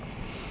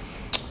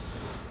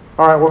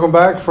All right, welcome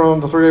back from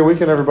the 3-day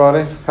weekend,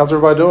 everybody. How's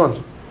everybody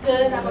doing?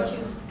 Good. How about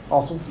you?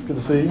 Awesome. Good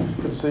to see you.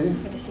 Good to see you.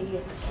 Good to see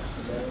you.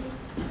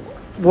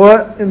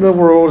 What in the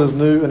world is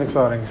new and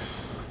exciting?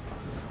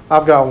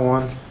 I've got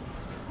one.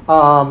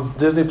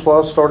 Disney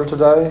Plus started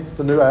today,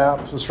 the new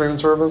app, the streaming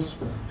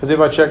service. Has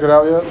anybody checked it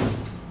out yet?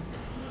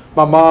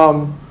 My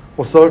mom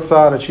was so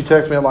excited. She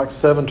texted me at like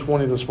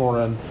 7:20 this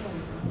morning.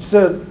 She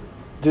said,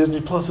 Disney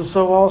Plus is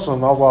so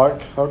awesome. I was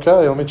like,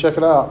 okay, let me check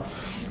it out.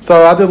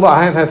 So I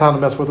hadn't had time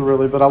to mess with it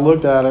really, but I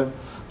looked at it.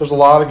 There's a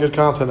lot of good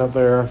content up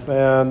there,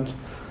 and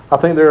I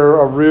think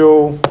they're a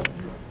real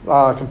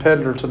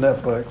competitor to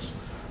Netflix.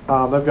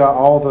 They've got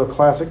all the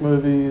classic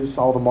movies,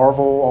 all the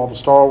Marvel, all the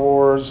Star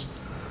Wars,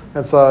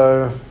 and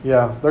so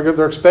yeah,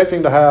 they're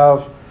expecting to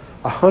have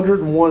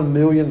 101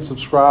 million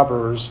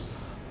subscribers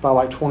by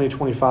like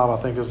 2025,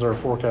 I think is their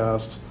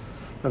forecast.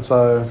 And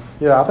so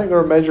yeah, I think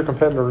they're a major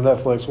competitor to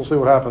Netflix. We'll see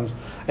what happens,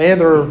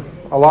 and they're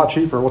a lot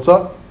cheaper. What's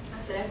up?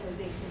 I said that's a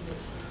big prediction.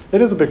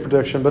 It is a big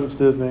prediction, but it's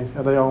Disney,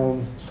 and they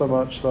own so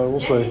much, so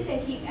we'll see. If they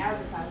keep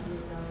advertising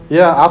it, though.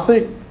 Yeah, I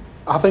think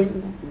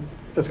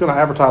it's going to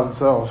advertise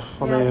itself.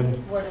 Yeah, I think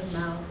it's word of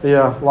mouth.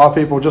 Yeah, a lot of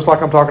people, just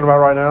like I'm talking about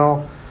right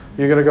now,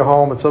 you're going to go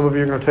home, and some of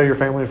you are going to tell your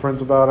family and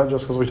friends about it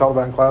just because we talked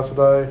about it in class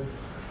today.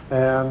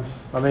 And,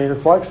 I mean,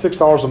 it's like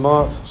 $6 a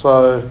month,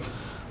 so,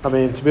 I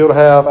mean, to be able to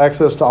have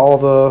access to all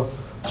the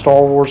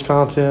Star Wars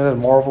content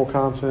and Marvel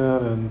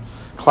content and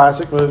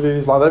classic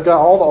movies, like they've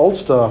got all the old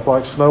stuff,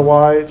 like Snow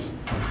White,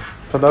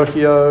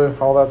 Pinocchio,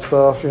 all that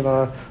stuff, you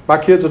know. My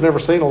kids have never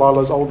seen a lot of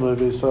those old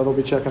movies, so they'll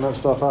be checking that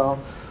stuff out.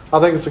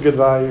 I think it's a good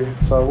value,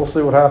 so we'll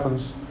see what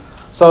happens.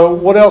 So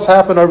what else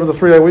happened over the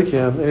 3-day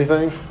weekend?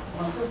 Anything?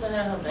 My sister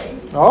had her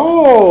baby.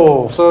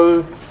 Oh,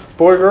 so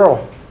boy or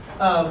girl?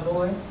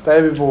 Boy.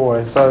 Baby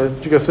boy. So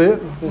did you go see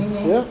it?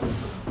 Mm-hmm. Yeah?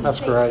 That's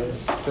great.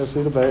 Go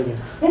see the baby.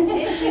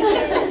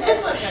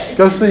 It's okay.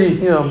 Go see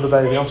him, the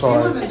baby. I'm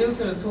sorry. He wasn't due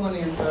to the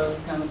 20th, so it was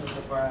kind of a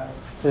surprise.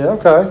 Yeah,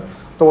 okay.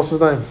 So what's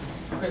his name?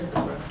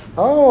 Christopher.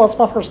 Oh, that's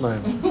my first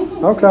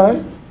name.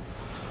 Okay.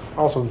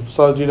 Awesome.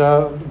 So do you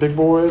know big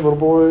boy, little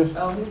boy?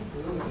 Oh, he's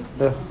big. He's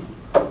Yeah.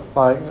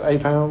 Like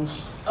 8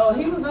 pounds? Oh,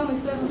 he was only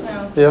 7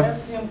 pounds. Yeah.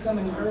 That's him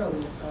coming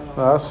early. So.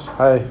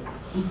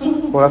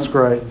 Well, that's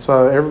great.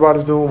 So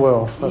everybody's doing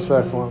well. That's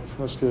excellent.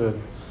 That's good.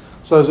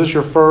 So is this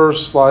your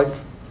first like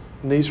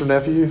niece or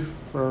nephew?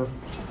 Or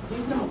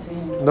He's number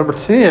 10. Number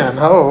 10.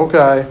 Oh,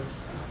 okay.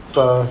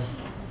 So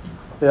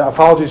yeah,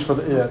 apologies for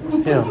the it.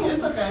 Him.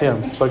 It's okay.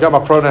 Him. So I got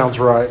my pronouns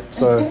right.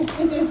 So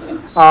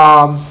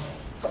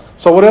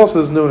what else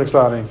is new and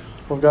exciting?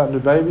 We've got a new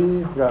baby.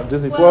 We've got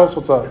Disney Plus.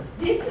 What's up?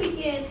 This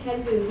weekend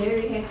has been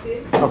very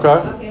hectic.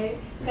 Okay. Okay.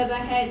 Because I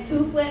had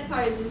 2 flat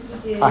tires this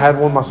weekend. I had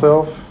one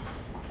myself.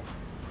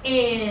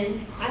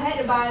 And I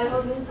had to buy a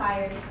whole new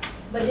tire.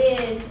 But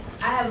then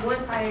I have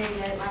one tire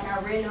that like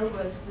I ran over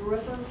a screw or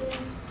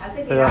something. I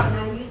took it out and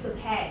I used the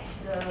patch.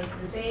 The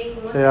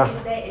thing, once I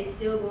use that, it's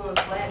still going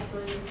flat. So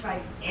it's just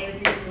like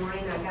every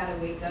morning I gotta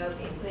wake up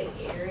and put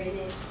air in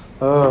it.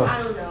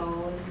 I don't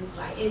know. It's just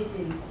like it's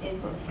been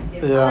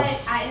hectic.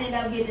 But I ended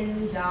up getting a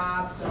new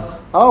job, so.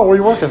 Oh, where are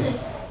you working?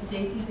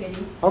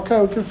 JCPenney. Okay,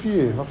 well, good for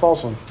you. That's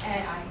awesome.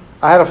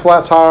 I had a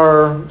flat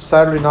tire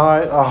Saturday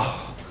night.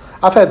 Oh,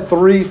 I've had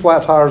 3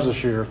 flat tires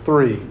this year.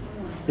 3.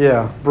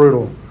 Yeah,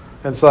 brutal.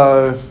 And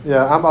so,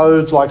 yeah, I'm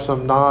owed like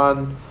some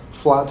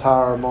non-flat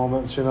tire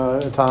moments, you know,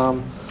 at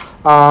time.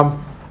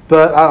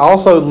 But I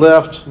also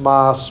left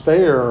my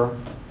spare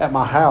at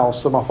my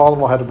house, so my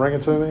father-in-law had to bring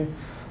it to me.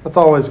 That's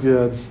always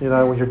good, you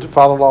know, when your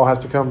father-in-law has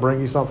to come bring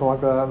you something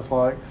like that. It's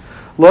like,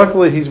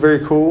 luckily he's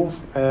very cool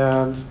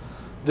and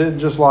didn't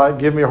just like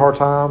give me a hard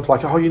time. It's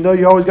like, oh, you know,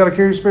 you always got to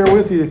carry your spare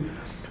with you.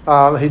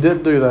 He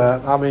didn't do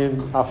that. I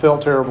mean, I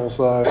felt terrible,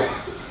 so.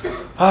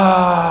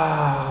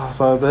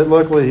 But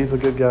luckily he's a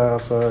good guy,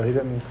 so he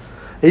didn't.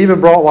 He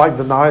even brought like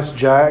the nice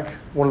jack,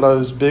 one of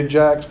those big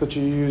jacks that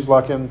you use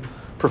like in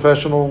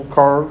professional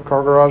car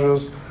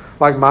garages.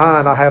 Like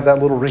mine, I have that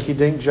little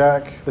rinky-dink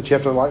jack that you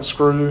have to like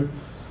screw.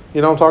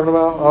 You know what I'm talking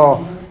about?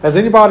 Oh, has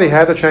anybody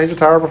had to change a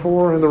tire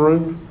before in the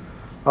room?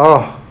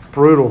 Oh,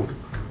 brutal.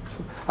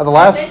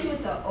 Especially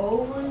with the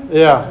old one.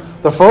 Yeah,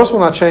 the first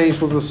one I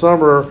changed was this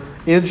summer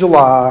in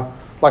July,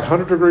 like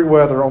 100-degree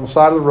weather on the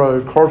side of the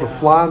road. Cars were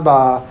flying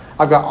by.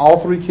 I've got all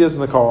 3 kids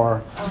in the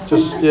car.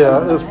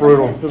 It's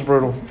brutal. It's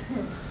brutal.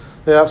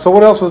 Yeah. So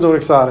what else is new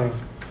exciting?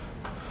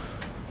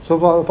 I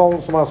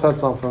thought somebody else had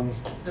something.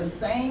 The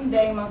same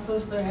day my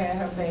sister had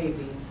her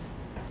baby,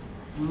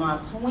 my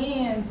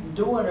twin's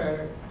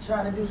daughter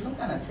tried to do some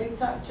kind of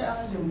TikTok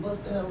challenge and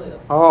busted her lip.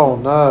 Oh,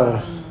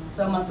 no.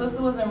 So my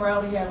sister was in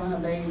Raleigh having her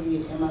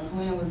baby, and my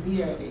twin was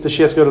here. Did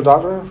she have to go to the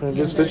doctor and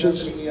get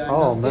stitches?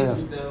 Oh, man.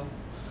 Stitches, though.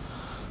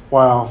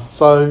 Wow.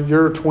 So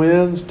your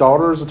twin's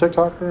daughter is a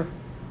TikToker?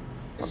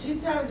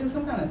 She's trying to do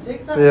some kind of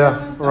TikTok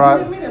challenge. Right.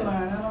 Don't admit it,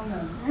 Lauren. I don't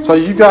know. So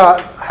you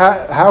got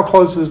how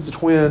close is the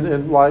twin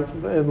in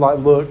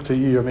look to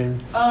you? I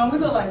mean, we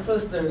look like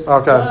sisters.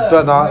 Okay,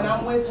 but not. When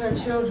I'm with her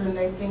children,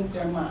 they think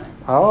they're mine.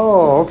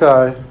 Oh,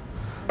 okay.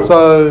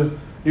 So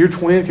Your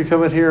twin could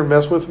come in here and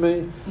mess with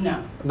me?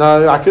 No.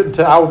 No, I couldn't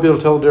tell. I would be able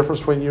to tell the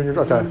difference between you and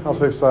your. Okay, I was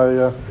going to say,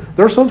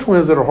 there are some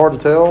twins that are hard to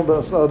tell,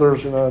 but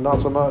others, not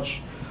so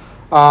much.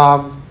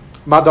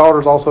 My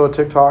daughter's also a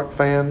TikTok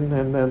fan,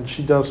 and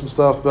she does some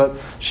stuff, but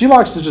she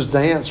likes to just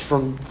dance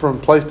from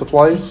place to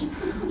place.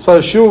 So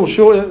she'll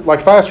like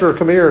if I ask her to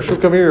come here, she'll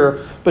come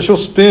here, but she'll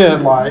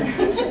spin like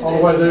all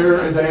the way there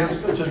and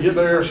dance to get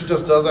there. She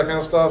just does that kind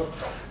of stuff.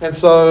 And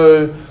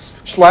so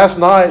last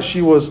night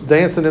she was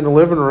dancing in the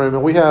living room,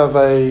 and we have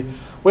a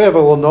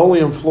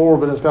linoleum floor,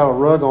 but it's got a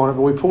rug on it.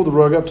 But we pulled the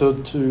rug up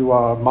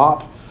to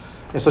mop,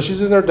 and so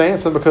she's in there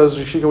dancing because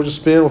she can just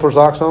spin with her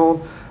socks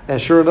on. And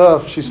sure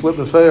enough, she slipped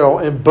and fell,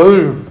 and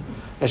boom,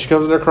 and she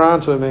comes in there crying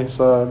to me.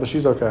 So, but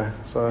she's okay.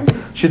 So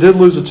she did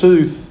lose a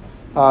tooth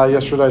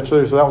yesterday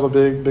too. So that was a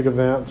big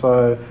event.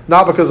 So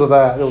not because of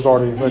that, it was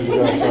already ready to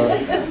go.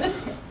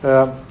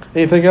 So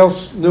anything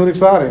else new and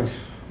exciting?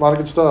 A lot of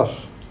good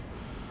stuff.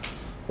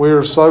 We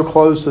are so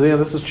close to the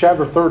end. This is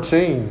chapter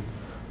 13.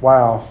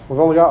 Wow, we've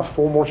only got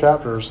 4 more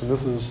chapters, and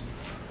this is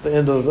the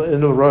end of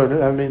the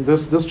road. I mean,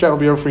 this chapter will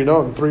be over for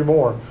in 3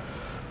 more.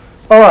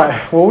 All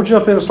right, well, we'll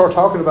jump in and start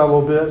talking about it a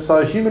little bit.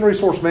 So human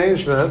resource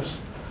management,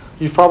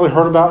 you've probably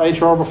heard about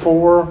HR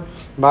before.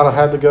 Might have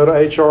had to go to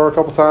HR a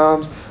couple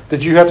times.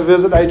 Did you have to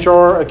visit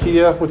HR,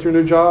 Akia, with your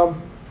new job?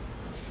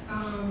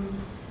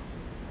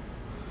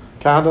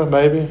 Kinda,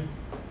 maybe.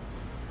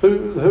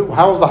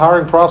 How was the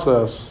hiring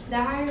process?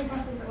 The hiring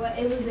process, well,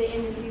 it was an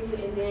interview,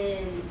 and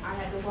then I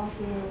had to walk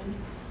in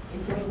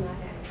and tell them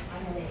I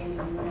had an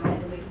interview, and I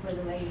had to wait for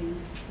the lady.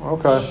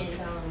 Okay.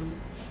 And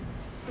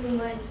pretty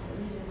much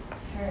we just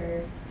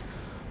heard.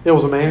 It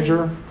was a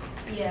manager?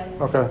 Yeah.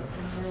 Okay.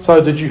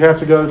 So did you have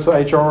to go to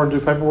HR and do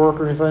paperwork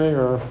or anything?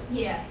 Or?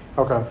 Yeah.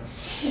 Okay.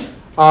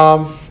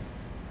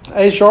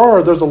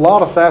 HR, there's a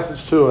lot of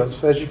facets to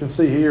it. As you can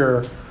see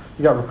here,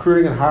 you got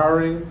recruiting and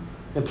hiring,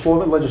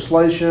 employment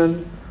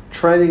legislation,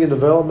 training and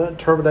development,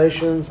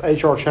 terminations,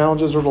 HR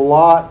challenges. There's a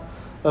lot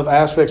of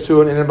aspects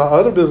to it. And in my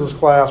other business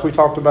class, we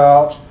talked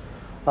about,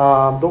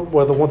 the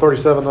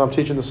 137 that I'm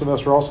teaching this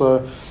semester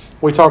also,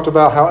 we talked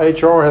about how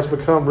HR has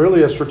become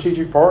really a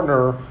strategic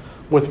partner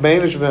with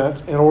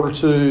management in order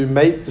to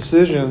make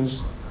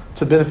decisions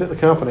to benefit the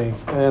company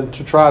and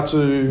to try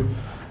to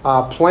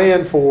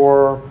plan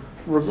for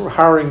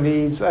hiring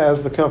needs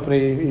as the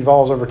company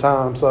evolves over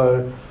time.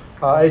 So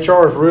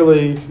HR has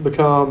really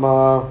become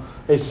a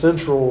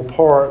central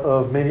part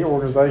of many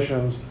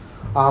organizations.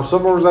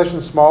 Some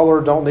organizations smaller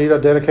don't need a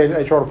dedicated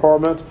HR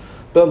department,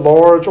 but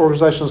large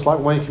organizations like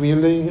Wayne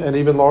Community and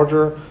even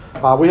larger,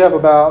 we have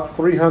about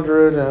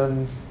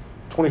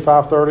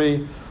 325,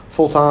 30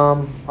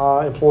 full-time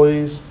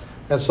employees.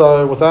 And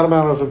so with that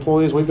amount of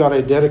employees, we've got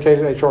a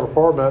dedicated HR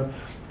department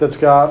that's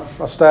got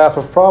a staff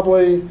of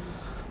probably,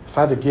 if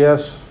I had to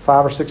guess,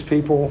 5 or 6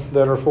 people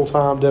that are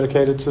full-time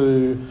dedicated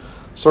to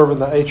serving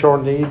the HR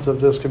needs of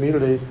this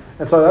community.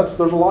 And so there's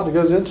a lot that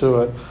goes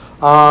into it.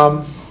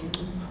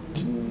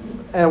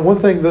 And one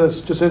thing that's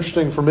just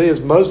interesting for me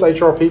is most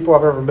HR people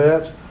I've ever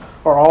met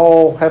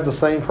all have the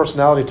same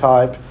personality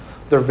type.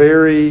 They're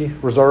very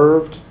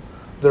reserved.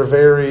 They're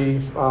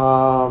very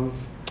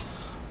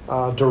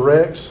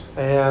direct,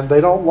 and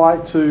they don't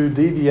like to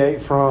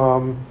deviate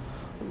from,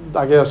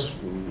 I guess,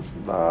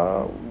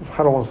 how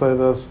do I want to say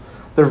this?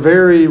 They're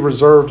very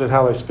reserved in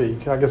how they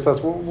speak. I guess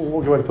that's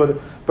one good way to put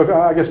it. But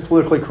I guess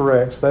politically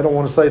correct. They don't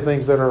want to say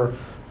things that are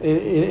in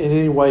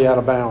any way out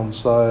of bounds.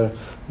 So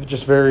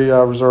just very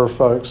reserved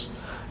folks.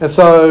 And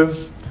so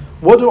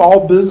what do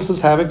all businesses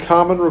have in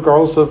common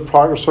regardless of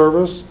product or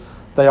service?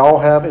 They all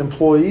have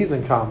employees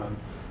in common.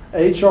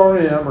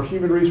 HRM, or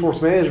Human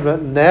Resource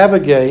Management,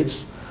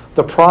 navigates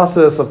the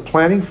process of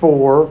planning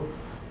for,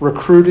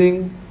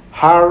 recruiting,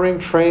 hiring,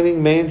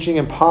 training, managing,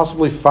 and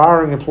possibly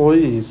firing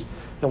employees.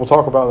 And we'll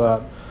talk about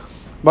that.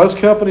 Most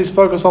companies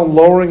focus on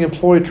lowering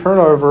employee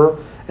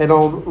turnover and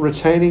on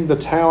retaining the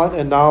talent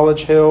and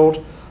knowledge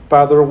held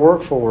by their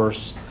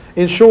workforce.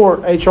 In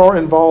short, HR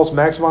involves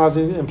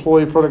maximizing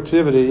employee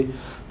productivity.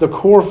 The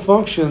core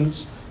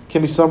functions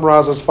can be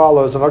summarized as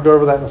follows, and I'll go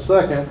over that in a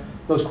second,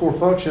 those core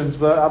functions,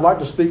 but I'd like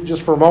to speak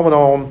just for a moment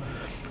on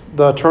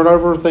the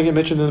turnover thing it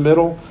mentioned in the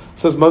middle. It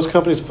says most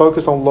companies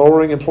focus on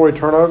lowering employee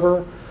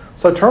turnover.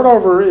 So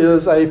turnover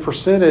is a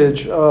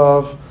percentage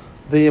of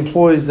the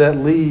employees that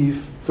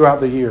leave throughout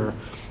the year.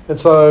 And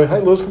so, hey,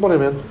 Lewis, come on in,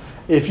 man.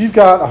 If you've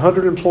got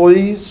 100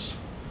 employees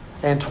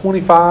and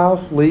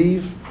 25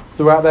 leave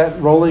throughout that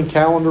rolling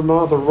calendar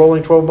month or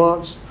rolling 12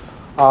 months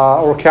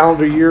or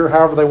calendar year,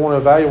 however they want to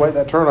evaluate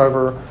that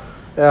turnover,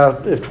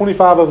 if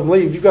 25 of them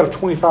leave, you've got a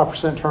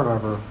 25%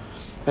 turnover.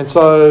 And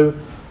so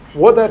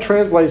what that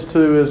translates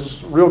to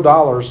is real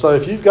dollars. So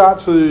if you've got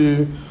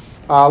to,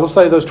 let's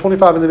say those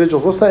 25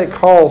 individuals, let's say it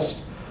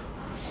costs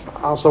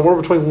somewhere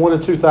between $1,000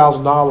 and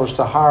 $2,000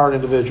 to hire an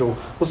individual.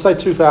 Let's say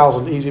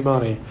 $2,000, easy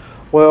money.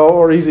 Well,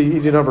 or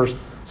easy numbers.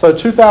 So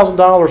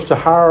 $2,000 to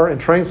hire and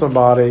train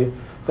somebody,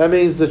 that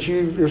means that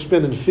you're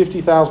spending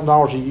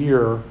 $50,000 a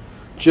year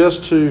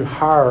just to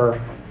hire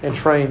and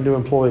train new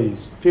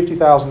employees.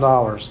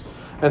 $50,000.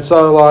 And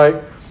so, like,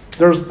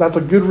 that's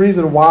a good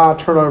reason why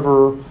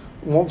turnover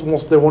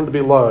once they want it to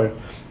be low.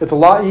 It's a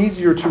lot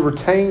easier to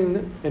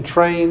retain and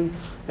train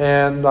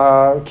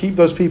and keep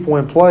those people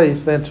in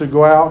place than to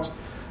go out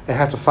and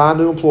have to find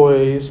new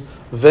employees,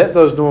 vet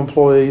those new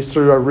employees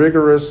through a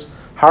rigorous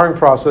hiring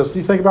process.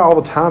 You think about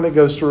all the time it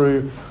goes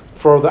through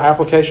for the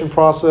application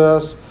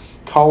process,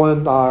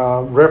 calling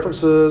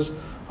references,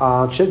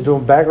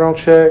 doing background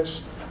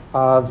checks,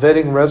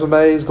 vetting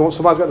resumes.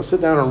 Somebody's got to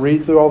sit down and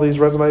read through all these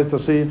resumes to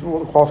see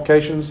what the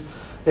qualifications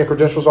and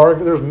credentials are.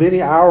 There's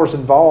many hours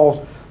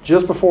involved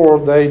just before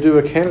they do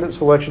a candidate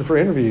selection for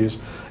interviews.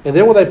 And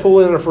then when they pull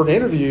in for an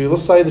interview,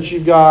 let's say that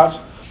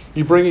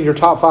you bring in your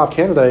top 5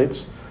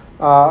 candidates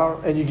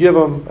and you give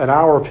them an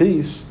hour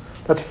apiece.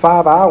 That's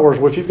 5 hours.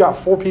 Well, if you've got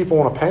 4 people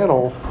on a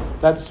panel,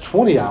 that's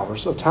 20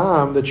 hours of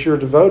time that you're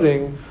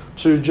devoting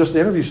to just the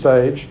interview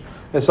stage.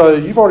 And so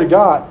you've already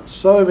got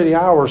so many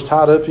hours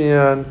tied up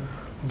in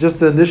just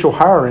the initial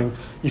hiring.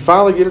 You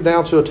finally get it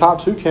down to a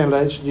top 2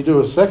 candidates. You do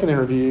a second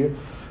interview,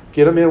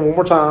 get them in one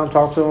more time,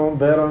 talk to them,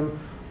 vet them,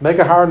 make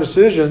a hiring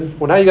decision.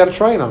 Well, now you got to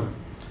train them.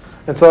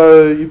 And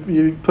so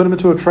you put them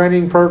into a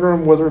training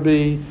program, whether it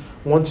be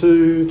 1,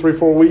 2, 3,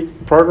 4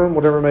 week program,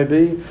 whatever it may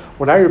be.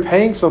 Well, now you're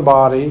paying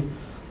somebody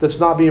that's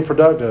not being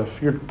productive.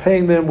 You're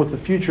paying them with the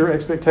future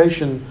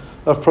expectation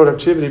of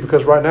productivity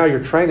because right now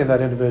you're training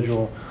that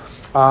individual.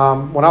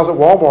 When I was at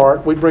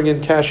Walmart, we'd bring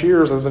in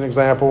cashiers as an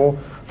example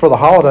for the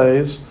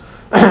holidays.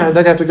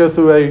 They'd have to go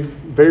through a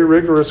very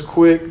rigorous,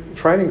 quick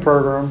training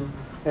program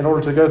in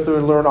order to go through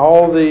and learn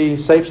all the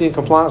safety and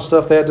compliance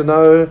stuff they had to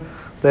know.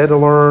 They had to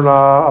learn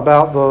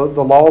about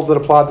the laws that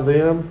applied to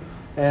them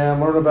and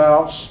learn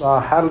about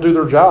how to do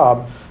their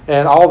job.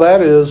 And all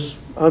that is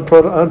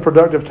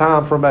unproductive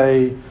time from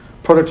a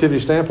productivity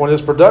standpoint.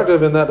 It's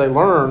productive in that they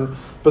learn,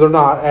 but they're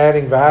not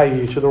adding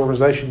value to the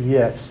organization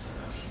yet.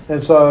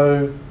 And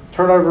so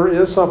turnover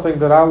is something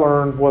that I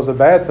learned was a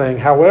bad thing.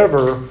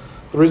 However,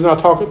 the reason I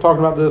talking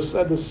about this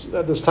at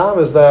this time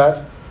is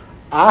that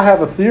I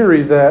have a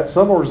theory that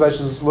some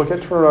organizations look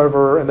at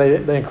turnover and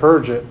they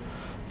encourage it.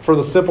 For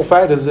the simple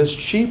fact is it's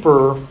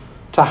cheaper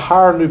to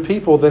hire new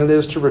people than it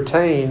is to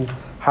retain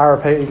higher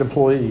paid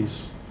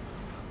employees.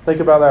 Think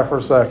about that for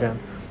a second.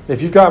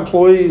 If you've got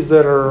employees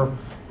that are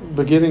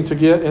beginning to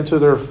get into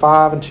their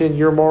 5 and 10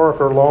 year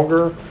mark or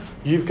longer,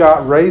 you've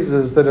got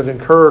raises that have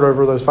incurred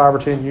over those 5 or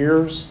 10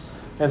 years.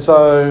 And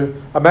so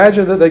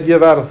imagine that they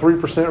give out a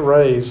 3%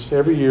 raise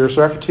every year.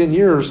 So after 10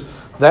 years,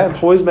 that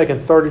employee's making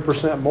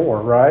 30%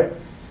 more, right?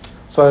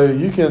 So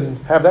you can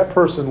have that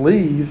person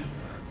leave,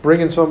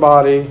 bring in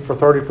somebody for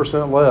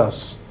 30%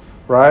 less,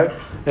 right?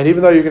 And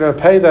even though you're going to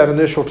pay that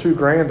initial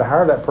 $2,000 to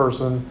hire that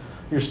person,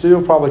 you're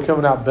still probably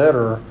coming out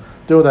better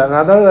doing that. And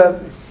I know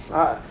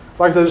that,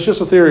 like I said, it's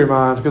just a theory of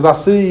mine because I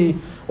see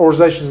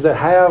organizations that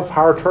have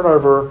higher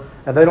turnover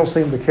and they don't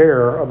seem to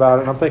care about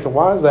it. And I'm thinking,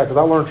 why is that? Because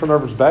I learned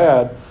turnover is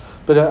bad.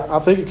 But I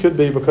think it could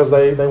be because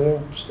they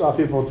want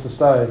people to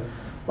stay.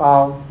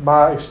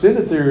 My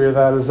extended theory of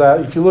that is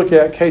that if you look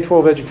at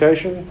K-12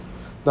 education,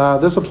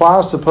 this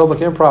applies to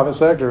public and private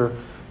sector.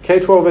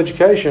 K-12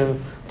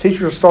 education,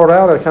 teachers start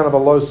out at kind of a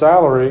low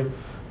salary.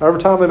 Over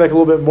time, they make a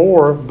little bit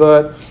more,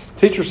 but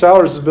teacher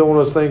salaries has been one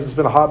of those things that's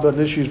been a hot button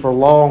issue for a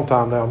long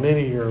time now,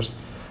 many years.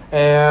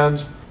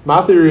 And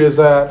my theory is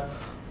that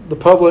the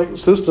public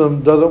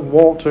system doesn't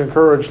want to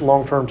encourage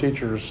long-term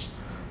teachers.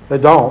 They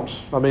don't.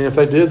 I mean, if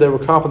they did, they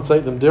would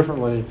compensate them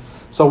differently.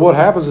 So what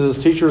happens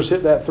is teachers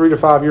hit that 3 to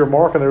 5 year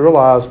mark and they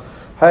realize,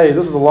 hey,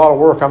 this is a lot of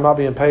work. I'm not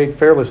being paid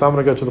fairly, so I'm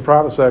going to go to the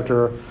private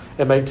sector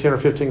and make $10,000 or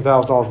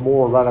 $15,000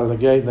 more right out of the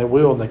gate, and they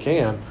will and they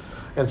can.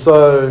 And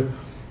so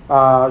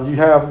you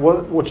have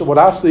what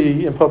I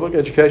see in public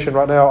education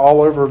right now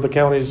all over the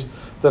counties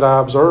that I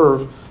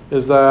observe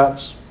is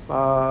that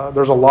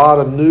there's a lot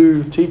of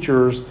new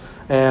teachers,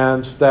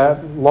 and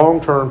that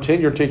long-term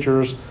tenured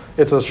teachers,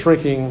 it's a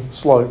shrinking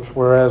slope,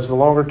 whereas the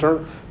longer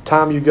term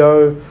time you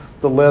go,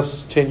 the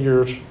less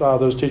tenured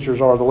those teachers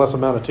are, the less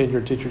amount of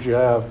tenured teachers you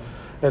have.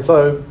 And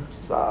so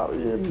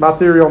my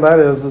theory on that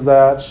is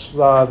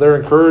that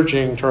they're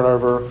encouraging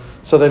turnover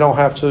so they don't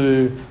have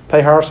to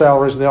pay higher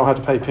salaries and they don't have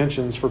to pay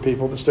pensions for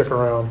people that stick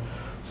around.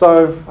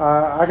 So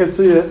I could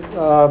see it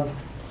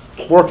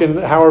working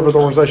however the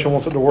organization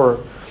wants it to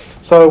work.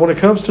 So when it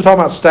comes to talking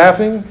about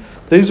staffing,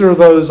 these are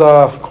those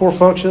core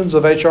functions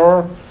of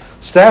HR.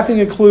 Staffing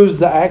includes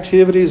the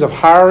activities of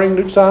hiring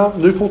new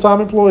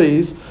full-time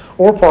employees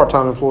or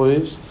part-time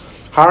employees,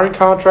 hiring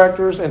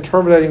contractors, and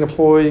terminating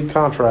employee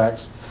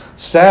contracts.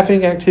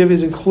 Staffing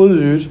activities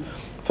include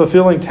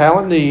fulfilling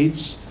talent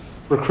needs,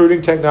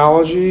 recruiting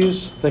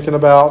technologies, thinking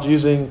about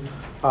using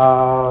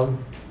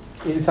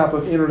any type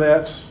of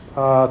internet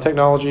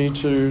technology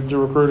to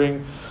do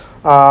recruiting,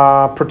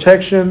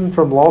 protection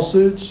from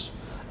lawsuits,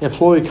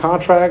 employee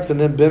contracts, and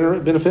then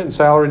benefit and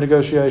salary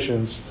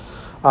negotiations.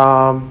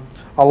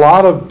 A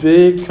lot of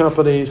big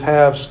companies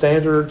have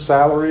standard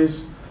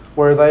salaries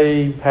where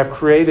they have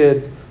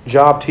created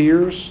job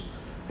tiers,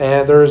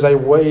 and there's a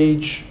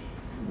wage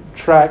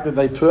track that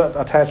they put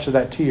attached to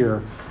that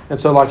tier. And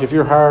so like if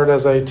you're hired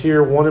as a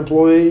tier 1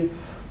 employee,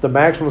 the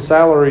maximum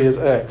salary is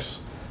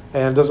X.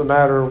 and it doesn't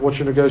matter what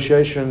your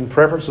negotiation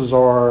preferences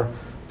are,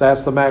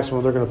 that's the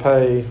maximum they're going to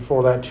pay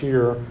for that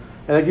tier.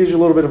 And that gives you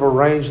a little bit of a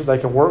range that they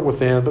can work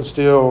within, but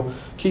still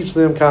keeps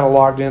them kind of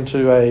locked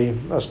into a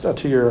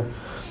tier.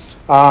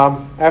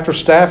 After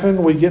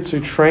staffing, we get to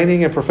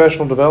training and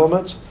professional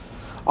development.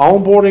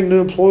 Onboarding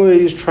new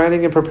employees,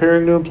 training and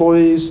preparing new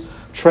employees,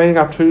 training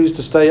opportunities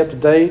to stay up to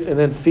date, and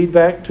then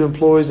feedback to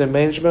employees and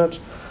management.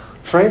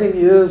 Training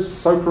is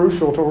so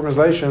crucial to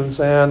organizations,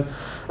 and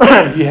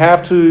you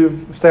have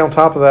to stay on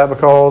top of that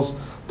because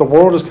the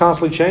world is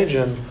constantly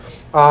changing.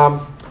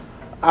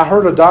 I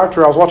heard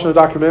I was watching a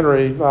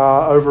documentary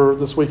over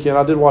this weekend.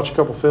 I did watch a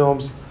couple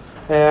films,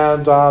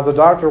 and the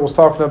doctor was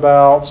talking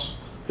about,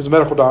 he's a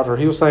medical doctor,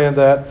 he was saying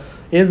that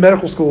in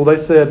medical school, they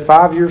said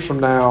 5 years from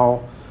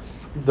now,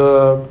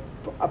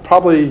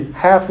 probably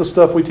half the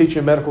stuff we teach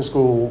in medical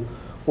school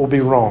will be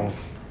wrong.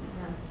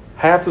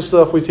 Half the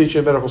stuff we teach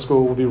in medical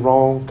school will be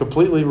wrong,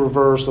 completely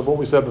reverse of what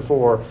we said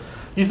before.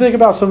 You think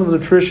about some of the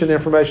nutrition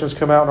information that's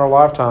come out in our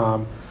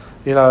lifetime.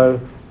 You know,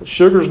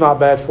 sugar's not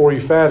bad for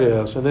you, fat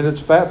is. And then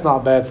fat's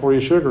not bad for you,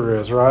 sugar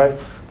is, right?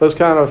 Those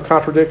kind of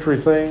contradictory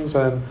things.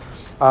 And,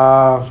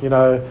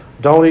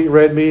 don't eat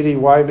red meat, eat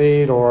white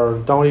meat,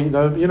 or don't eat, you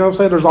know what I'm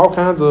saying? There's all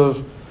kinds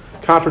of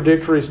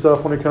contradictory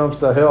stuff when it comes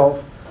to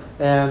health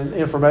and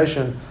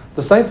information.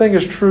 The same thing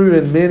is true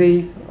in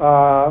many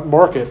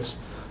markets.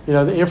 You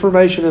know, the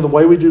information and the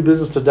way we do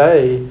business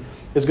today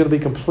is going to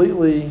be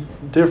completely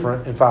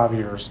different in 5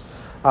 years.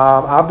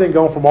 I've been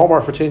going from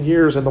Walmart for 10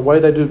 years, and the way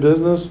they do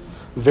business,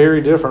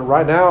 very different.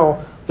 Right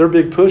now, their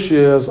big push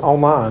is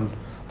online.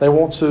 They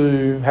want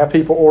to have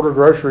people order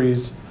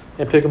groceries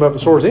and pick them up in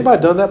stores.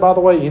 Anybody done that, by the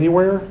way,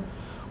 anywhere?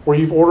 Where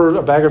you've ordered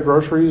a bag of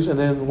groceries and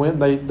then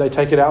they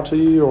take it out to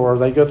you, or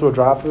they go through a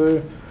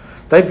drive-thru?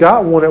 They've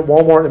got one at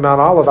Walmart in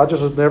Mount Olive. I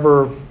just have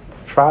never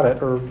tried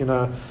it, or,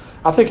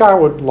 I think I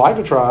would like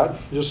to try it,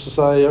 just to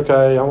say,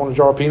 okay, I want a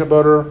jar of peanut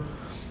butter,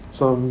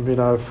 some,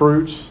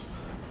 fruit,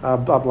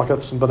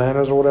 like some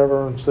bananas or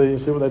whatever, and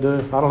see what they do.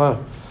 I don't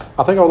know.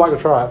 I think I would like to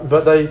try it.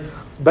 But they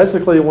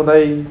basically, when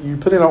you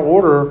put in an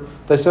order,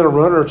 they send a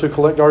runner to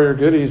collect all your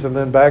goodies and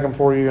then bag them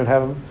for you and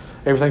have them,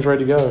 everything's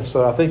ready to go.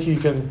 So I think you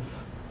can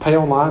pay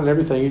online and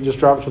everything. You just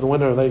drop it to the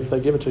window and they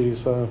give it to you.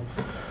 So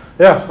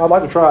yeah, I'd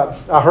like to try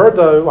it. I heard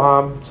though,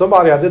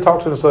 I did talk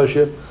to an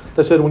associate.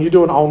 They said when you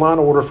do an online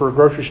order for a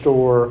grocery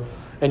store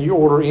and you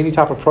order any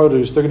type of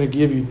produce, they're going to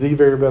give you the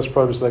very best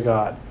produce they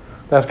got.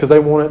 That's because they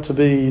don't want it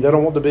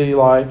to be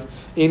like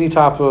any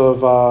type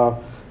of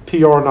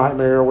PR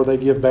nightmare where they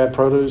give bad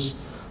produce.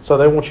 So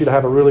they want you to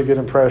have a really good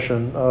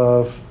impression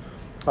of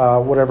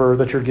whatever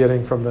that you're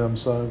getting from them.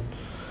 So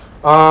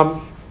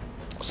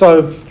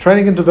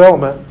training and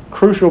development,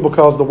 crucial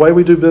because the way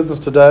we do business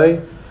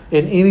today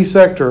in any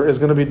sector is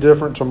going to be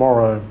different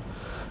tomorrow.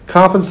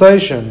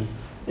 Compensation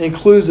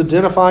includes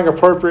identifying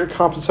appropriate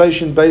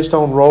compensation based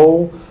on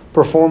role,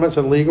 performance,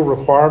 and legal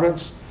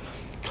requirements.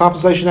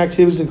 Compensation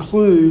activities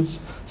includes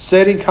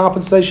setting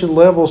compensation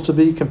levels to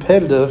be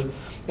competitive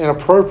and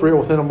appropriate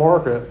within a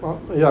market.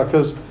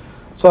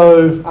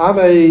 So I'm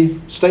a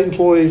state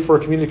employee for a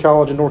community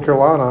college in North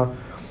Carolina,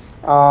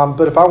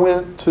 but if I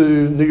went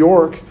to New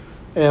York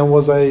and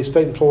was a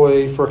state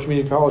employee for a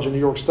community college in New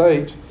York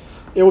State,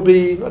 it would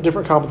be a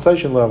different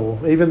compensation level.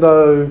 Even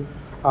though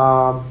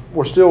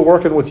we're still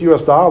working with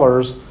U.S.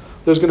 dollars,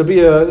 there's going to be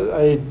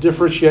a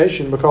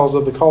differentiation because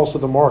of the cost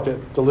of the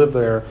market to live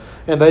there.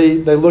 And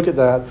they look at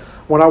that.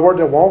 When I worked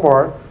at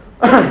Walmart,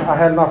 I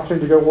had an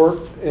opportunity to go work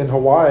in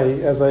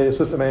Hawaii as an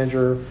assistant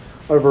manager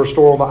over a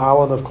store on the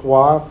island of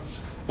Kauai.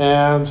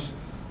 And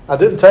I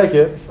didn't take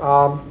it,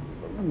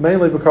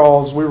 mainly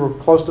because we were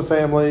close to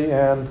family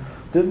and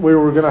we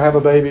were going to have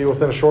a baby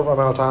within a short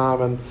amount of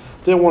time and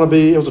didn't want to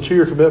it was a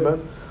 2-year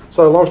commitment.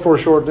 So long story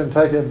short, didn't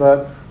take it,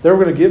 but they were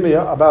going to give me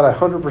about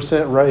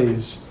 100%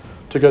 raise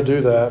to go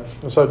do that.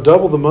 And so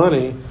double the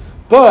money,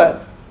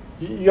 but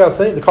you got to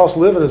think the cost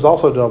of living is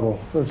also double.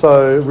 And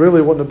so it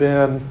really wouldn't have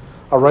been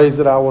a raise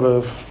that I would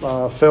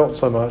have felt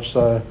so much.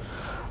 So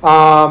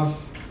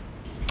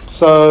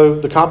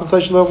the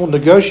compensation level,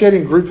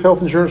 negotiating group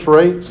health insurance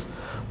rates,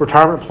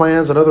 retirement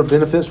plans, and other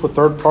benefits with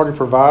third-party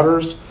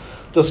providers,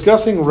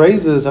 discussing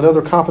raises and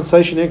other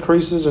compensation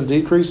increases and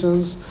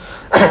decreases,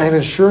 and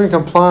ensuring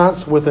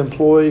compliance with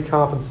employee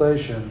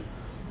compensation.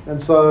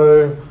 And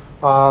so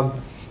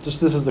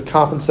this is the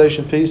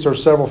compensation piece. There are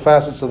several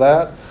facets to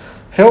that.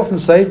 Health and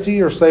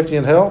safety, or safety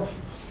and health.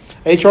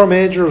 HR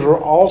managers are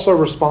also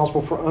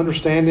responsible for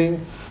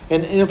understanding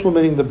and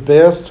implementing the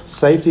best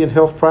safety and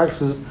health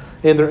practices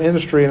in their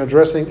industry and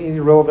addressing any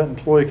relevant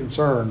employee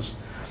concerns.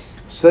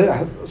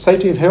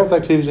 Safety and health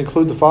activities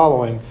include the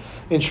following: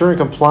 ensuring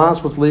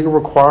compliance with legal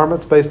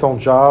requirements based on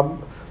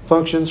job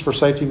functions for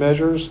safety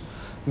measures.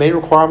 Main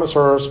requirements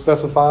are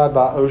specified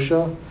by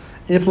OSHA.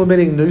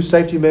 Implementing new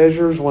safety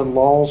measures when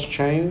laws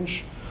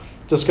change.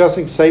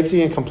 Discussing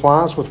safety and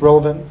compliance with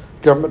relevant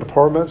government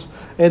departments.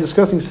 And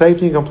discussing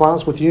safety and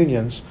compliance with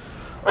unions.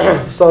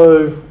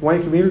 So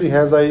Wayne Community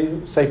has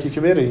a safety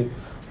committee.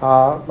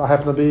 I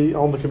happen to be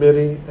on the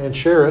committee and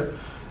chair it.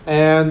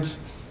 And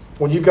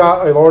when you've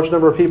got a large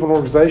number of people in an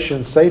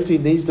organization, safety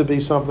needs to be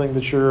something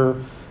that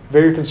you're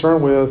very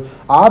concerned with.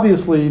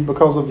 Obviously,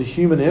 because of the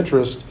human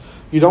interest,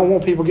 you don't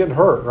want people getting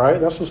hurt,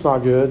 right? That's just not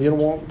good. You don't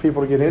want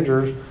people to get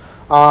injured.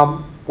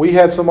 We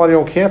had somebody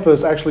on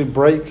campus actually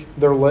break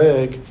their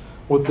leg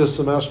with this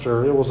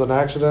semester. It was an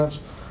accident.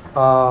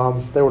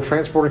 They were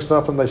transporting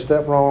something, they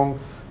stepped wrong,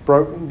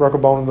 broke a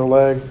bone in their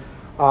leg.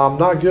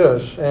 Not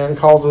good, and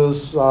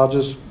causes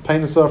just pain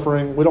and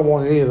suffering. We don't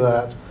want any of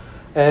that.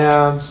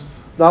 And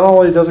not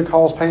only does it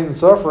cause pain and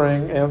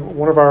suffering, and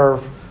one of our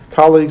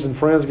colleagues and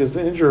friends gets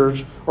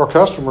injured, or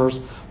customers,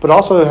 but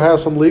also it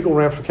has some legal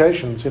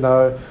ramifications.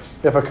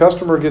 If a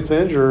customer gets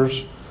injured,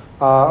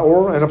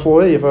 or an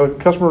employee, if a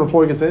customer or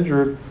employee gets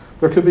injured,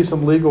 there could be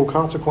some legal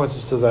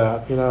consequences to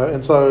that.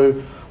 And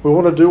so we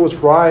want to do what's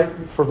right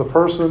for the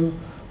person.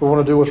 We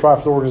want to do what's right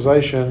for the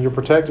organization. You're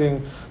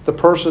protecting the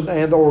person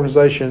and the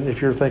organization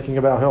if you're thinking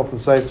about health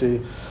and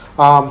safety.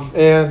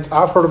 And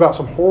I've heard about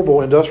some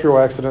horrible industrial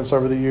accidents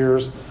over the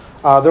years.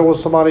 There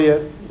was somebody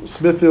at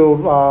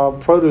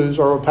Smithfield Produce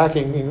or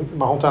Packing in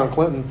my hometown of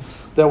Clinton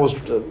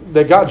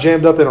that got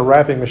jammed up in a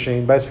wrapping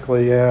machine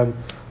basically, and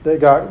they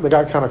got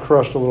kind of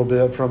crushed a little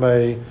bit from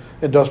a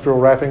industrial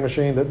wrapping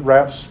machine that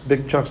wraps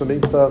big chunks of meat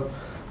and stuff.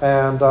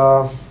 And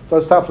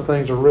those types of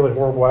things are really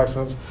horrible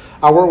accidents.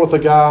 I worked with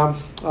a guy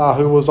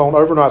who was on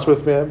overnights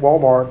with me at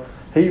Walmart.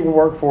 He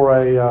worked for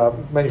a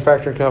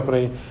manufacturing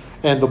company,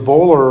 and the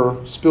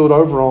boiler spilled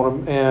over on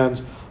him,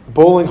 and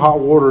boiling hot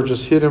water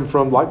just hit him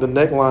from like the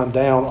neckline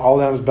down, all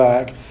down his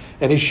back.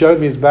 And he showed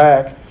me his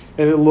back,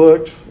 and it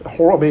looked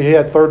horrible. I mean, he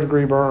had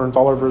third-degree burns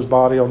all over his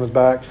body, on his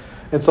back.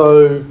 And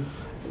so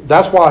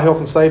that's why health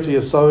and safety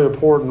is so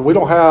important. We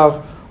don't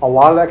have a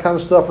lot of that kind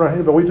of stuff around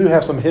here, but we do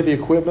have some heavy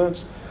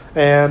equipment.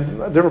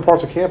 And different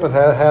parts of campus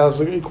has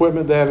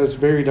equipment that is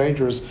very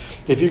dangerous.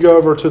 If you go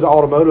over to the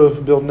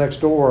automotive building next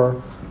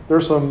door,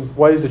 there's some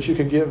ways that you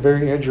can get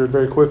very injured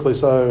very quickly.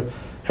 So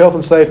health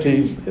and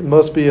safety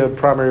must be a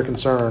primary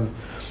concern.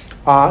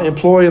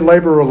 Employee and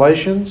labor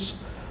relations,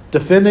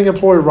 defending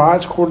employee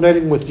rights,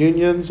 coordinating with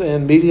unions,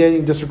 and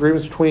mediating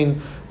disagreements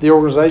between the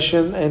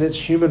organization and its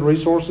human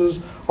resources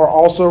are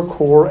also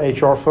core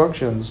HR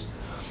functions.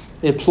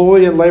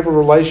 Employee and labor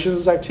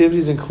relations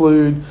activities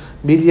include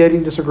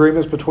mediating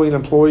disagreements between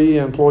employee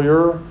and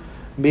employer,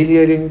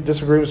 mediating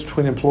disagreements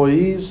between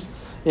employees,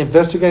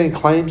 investigating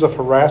claims of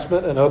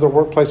harassment and other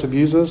workplace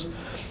abuses,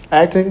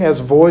 acting as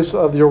voice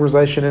of the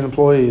organization and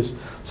employees.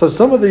 So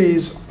some of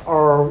these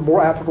are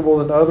more applicable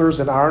than others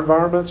in our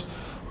environments.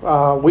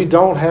 We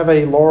don't have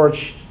a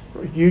large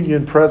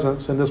union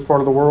presence in this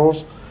part of the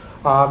world.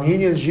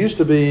 Unions used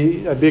to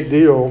be a big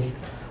deal,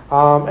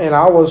 and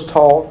I was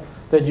taught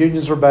that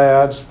unions are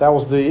bad. That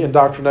was the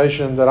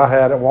indoctrination that I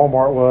had at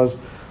Walmart was,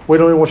 we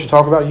don't even want you to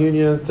talk about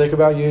unions, think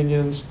about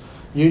unions.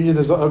 Union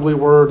is an ugly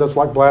word. That's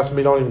like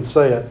blasphemy. Don't even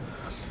say it.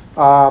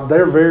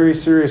 They're very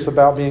serious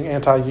about being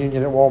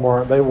anti-union at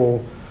Walmart. They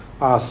will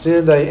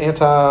send an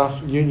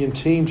anti-union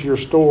team to your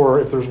store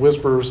if there's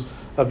whispers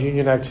of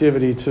union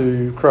activity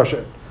to crush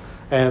it.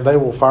 And they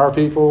will fire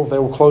people. They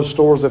will close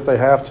stores if they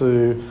have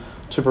to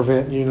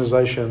prevent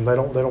unionization. They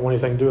don't want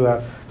anything to do with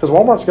that. Because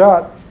Walmart's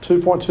got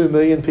 2.2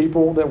 million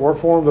people that work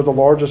for them. They're the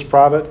largest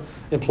private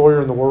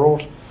employer in the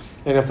world.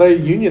 And if they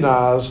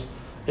unionized,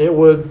 it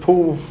would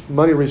pull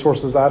money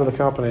resources out of the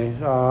company,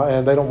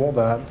 and they don't want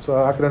that.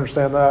 So I can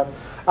understand that.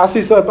 I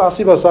see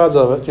both sides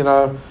of it.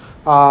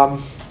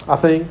 I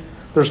think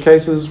there's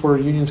cases where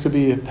unions could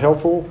be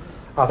helpful.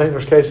 I think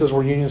there's cases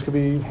where unions could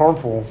be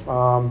harmful.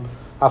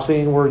 I've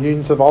seen where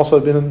unions have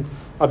also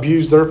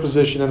abused their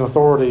position and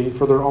authority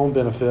for their own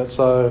benefit.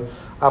 So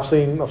I've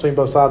seen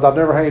both sides. I've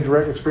never had any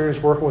direct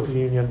experience working with a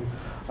union.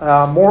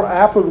 More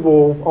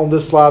applicable on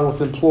this slide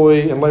with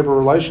employee and labor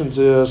relations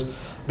is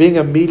being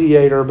a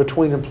mediator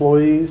between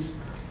employees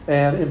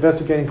and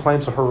investigating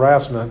claims of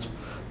harassment.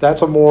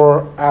 That's a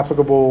more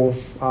applicable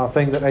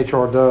thing that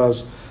HR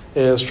does,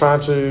 is trying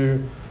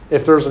to,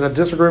 if there's a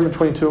disagreement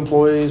between two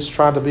employees,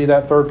 trying to be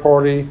that third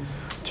party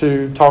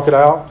to talk it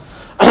out.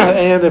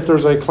 And if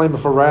there's a claim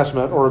of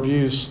harassment or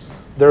abuse,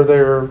 they're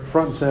there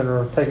front and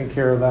center taking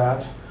care of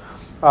that.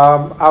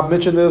 I've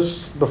mentioned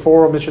this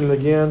before, I'll mention it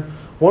again.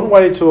 One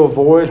way to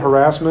avoid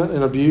harassment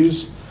and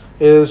abuse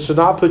is to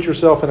not put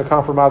yourself in a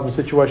compromising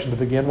situation to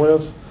begin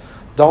with.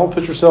 Don't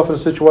put yourself in a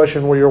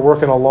situation where you're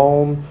working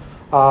alone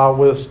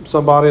with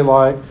somebody.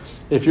 Like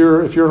if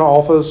you're in an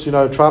office,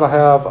 try to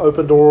have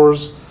open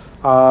doors.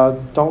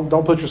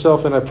 Don't put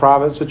yourself in a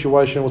private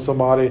situation with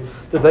somebody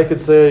that they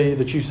could say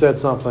that you said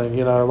something.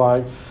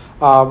 Like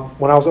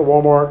when I was at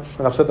Walmart,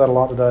 and I've said that a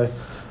lot today.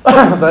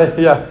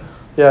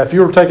 If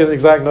you were taking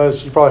exact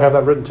notes, you probably have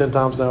that written 10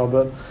 times now.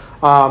 But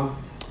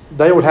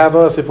they would have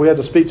us, if we had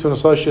to speak to an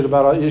associate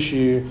about an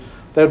issue,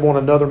 they'd want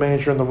another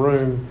manager in the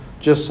room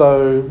just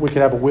so we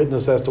could have a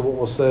witness as to what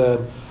was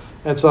said.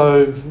 And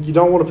so you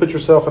don't want to put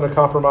yourself in a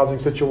compromising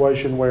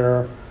situation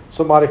where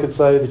somebody could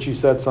say that you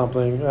said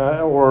something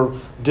or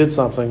did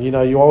something.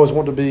 You always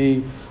want to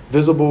be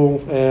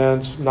visible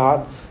and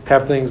not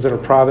have things that are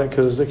private,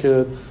 because it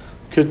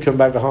could come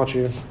back to haunt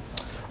you.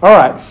 All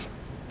right.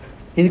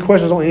 Any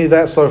questions on any of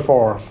that so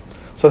far?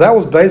 So that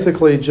was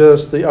basically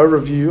just the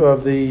overview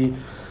of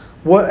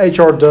what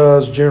HR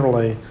does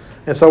generally.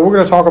 And so we're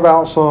going to talk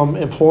about some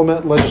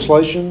employment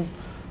legislation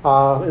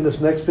in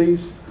this next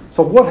piece.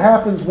 So what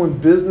happens when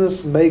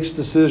business makes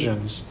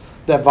decisions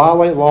that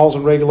violate laws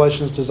and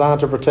regulations designed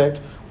to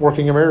protect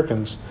working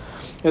Americans?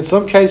 In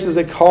some cases,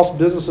 it costs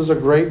businesses a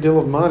great deal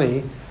of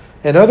money.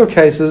 In other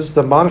cases,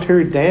 the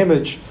monetary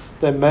damage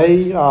that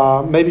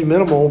may be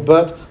minimal,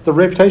 but the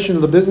reputation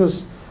of the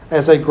business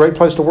as a great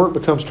place to work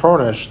becomes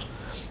tarnished.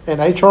 And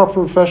HR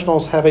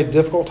professionals have a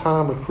difficult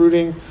time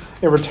recruiting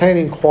and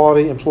retaining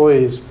quality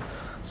employees.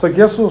 So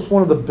guess what's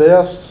one of the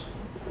best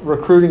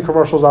recruiting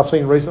commercials I've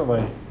seen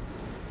recently?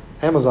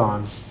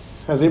 Amazon.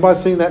 Has anybody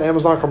seen that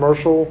Amazon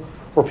commercial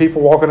where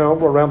people walking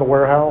around the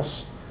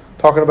warehouse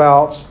talking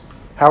about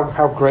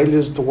how great it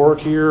is to work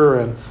here,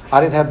 and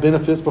I didn't have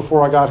benefits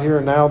before I got here,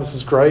 and now this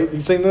is great? You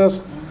seen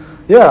this?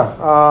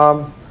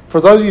 Yeah. For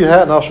those of you who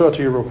hadn't, I'll show it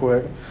to you real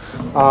quick.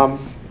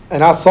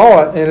 And I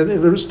saw it, and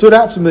it stood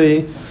out to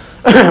me.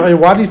 I mean,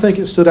 why do you think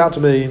it stood out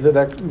to me,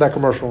 that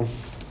commercial?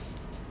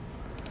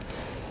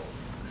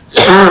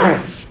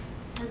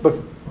 But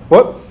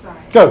what?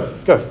 Sorry. Go.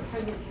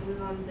 Has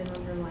Amazon been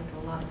under like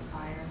a lot of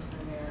fire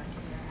for their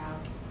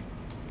warehouse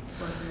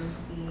workers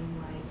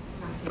being like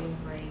not getting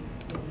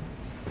breaks and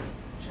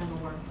trying to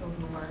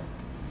overwork?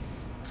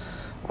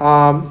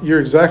 You're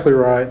exactly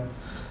right.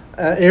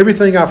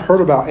 Everything I've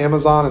heard about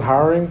Amazon and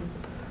hiring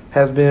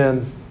has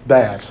been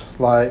bad.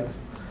 Like,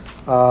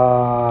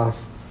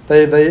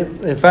 they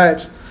in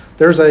fact,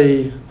 there's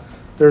a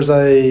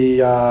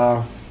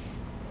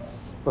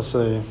let's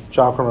see,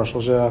 job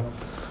commercials. Yeah,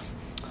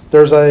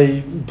 there's a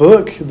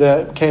book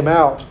that came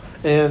out,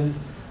 and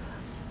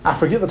I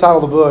forget the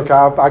title of the book.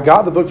 I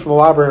got the book from the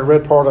library and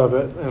read part of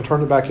it and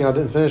turned it back in. I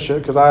didn't finish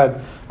it because I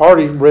had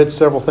already read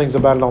several things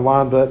about it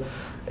online. But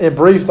in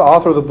brief, the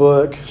author of the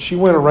book, she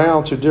went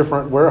around to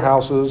different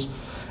warehouses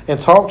and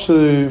talked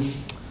to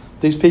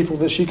these people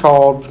that she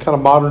called kind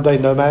of modern day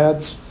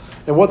nomads.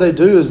 And what they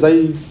do is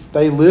they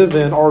live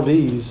in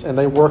RVs and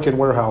they work in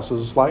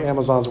warehouses like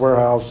Amazon's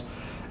warehouse.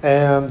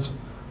 And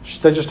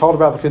they just talked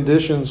about the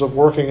conditions of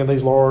working in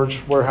these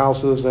large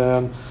warehouses.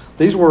 And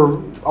these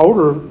were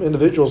older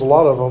individuals, a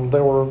lot of them.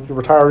 They were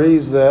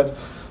retirees that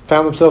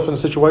found themselves in a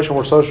situation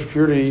where Social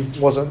Security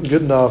wasn't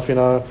good enough,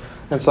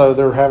 and so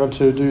they're having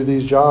to do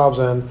these jobs,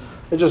 and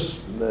it just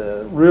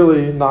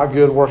really not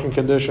good working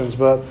conditions.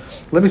 But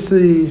let me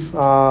see.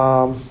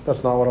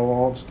 That's not what I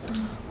want.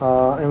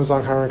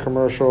 Amazon hiring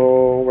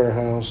commercial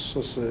warehouse.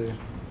 Let's see.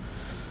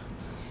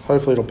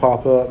 Hopefully it'll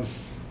pop up.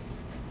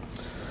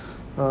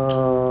 I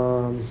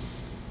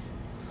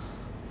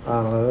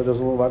don't know. That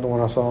doesn't look like the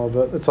one I saw,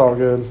 but it's all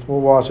good.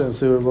 We'll watch it and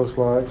see what it looks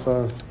like.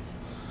 So.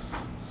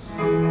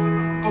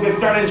 We'll get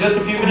started in just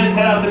a few minutes.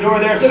 Head out the door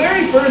there. The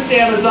very first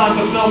Amazon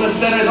fulfillment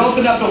center, it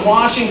opened up in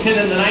Washington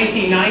in the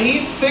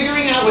 1990s.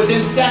 Figuring out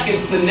within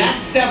seconds the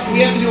next step we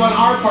have to do on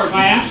our part.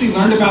 I actually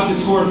learned about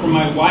the tour from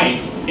my wife.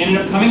 Ended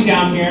up coming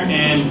down here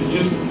and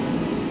just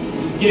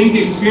getting to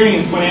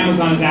experience what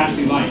Amazon is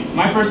actually like.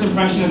 My first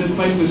impression of this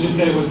place was just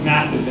that it was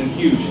massive and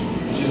huge.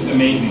 It's just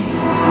amazing.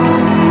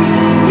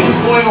 We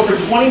employ over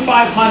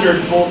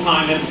 2,500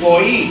 full-time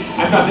employees.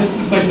 I thought this is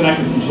the place that I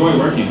could enjoy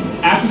working.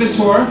 After the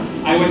tour,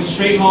 I went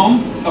straight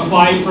home,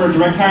 applied for a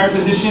direct hire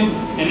position,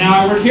 and now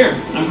I work here.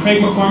 I'm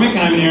Craig McCormick, and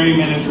I'm an area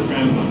manager for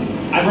Amazon.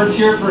 I've worked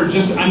here for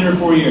just under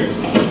 4 years.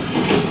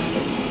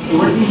 The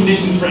working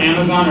conditions for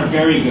Amazon are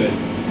very good.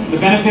 The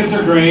benefits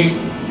are great.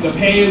 The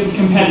pay is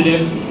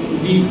competitive.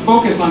 We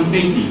focus on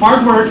safety.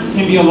 Hard work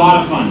can be a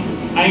lot of fun.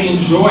 I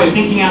enjoy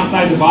thinking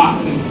outside the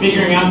box and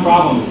figuring out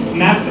problems. And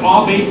that's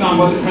all based on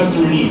what the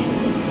customer needs.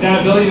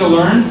 That ability to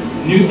learn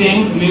new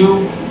things,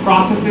 new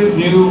processes,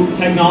 new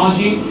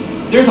technology,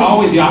 there's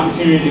always the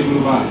opportunity to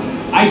move up.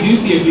 I do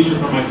see a future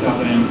for myself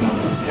at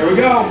Amazon. Here we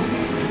go.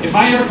 If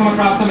I ever come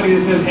across somebody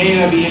that says, hey,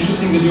 that'd be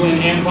interesting to do an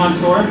Amazon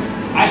tour,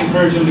 I'd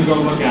encourage them to go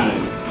look at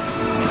it.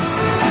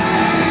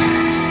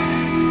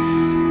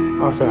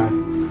 Okay.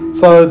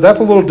 So that's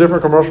a little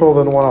different commercial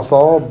than the one I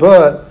saw,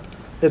 but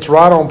it's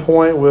right on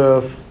point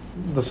with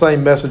the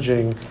same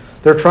messaging.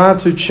 They're trying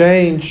to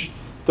change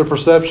the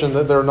perception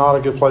that they're not a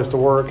good place to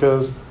work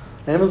because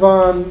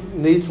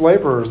Amazon needs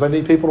laborers. They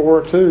need people to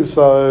work too.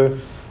 So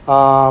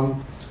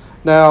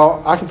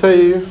now I can tell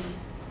you,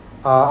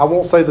 I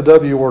won't say the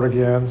W word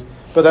again,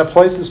 but that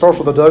place that starts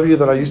with a W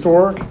that I used to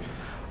work,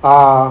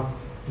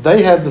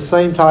 they had the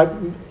same type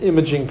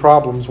imaging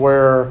problems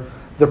where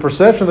the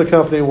perception of the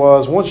company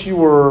was once you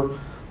were,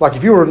 like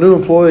if you were a new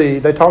employee,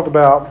 they talked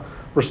about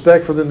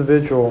respect for the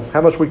individual,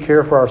 how much we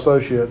care for our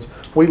associates.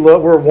 We're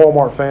a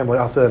Walmart family.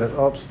 I said it.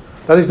 Oops.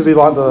 That needs to be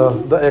like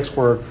the X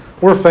word.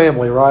 We're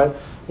family, right?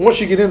 Once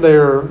you get in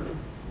there,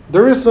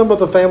 there is some of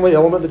the family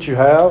element that you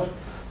have.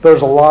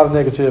 There's a lot of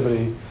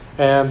negativity,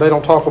 and they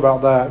don't talk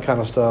about that kind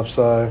of stuff.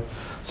 So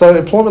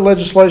employment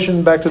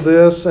legislation, back to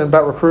this, and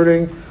about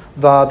recruiting,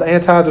 the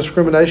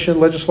anti-discrimination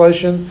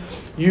legislation,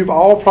 you've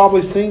all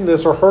probably seen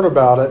this or heard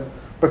about it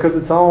because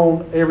it's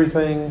on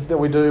everything that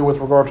we do with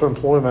regard to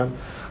employment.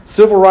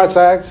 Civil Rights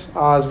Act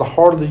is the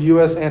heart of the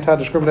U.S.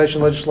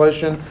 anti-discrimination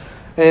legislation,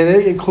 and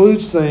it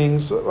includes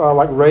things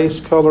like race,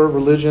 color,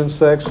 religion,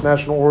 sex,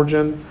 national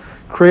origin,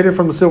 created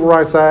from the Civil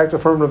Rights Act,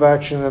 affirmative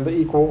action, and the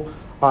Equal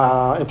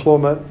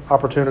Employment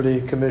Opportunity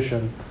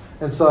Commission,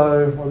 and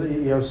so, or the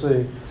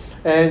EEOC.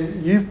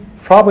 And you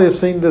probably have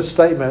seen this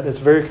statement. It's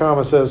very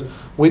common. It says,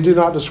 "We do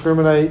not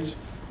discriminate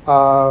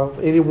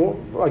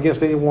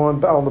against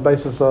anyone on the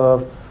basis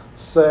of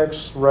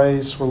sex,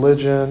 race,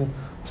 religion,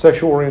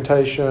 sexual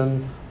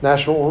orientation,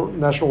 national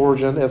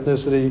origin,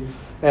 ethnicity,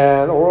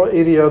 and or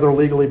any other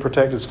legally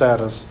protected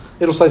status."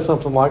 It'll say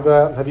something like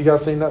that. Have you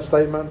guys seen that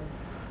statement?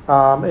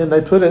 And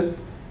they put it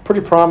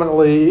pretty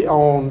prominently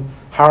on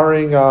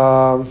hiring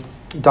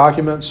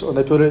documents, or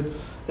they put it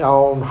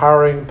on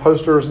hiring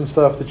posters and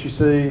stuff that you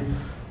see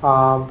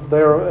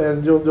there,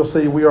 and you'll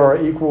see we are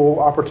an equal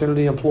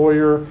opportunity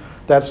employer.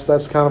 That's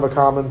kind of a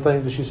common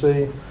thing that you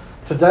see.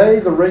 Today,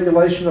 the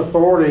regulation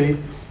authority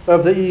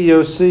of the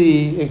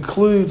EEOC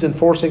includes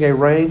enforcing a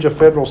range of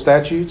federal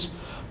statutes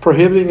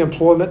prohibiting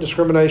employment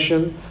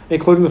discrimination,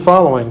 including the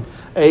following: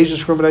 Age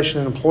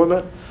Discrimination in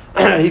Employment,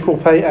 Equal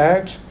Pay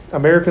Act,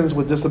 Americans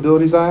with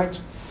Disabilities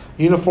Act,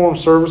 Uniform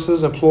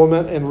Services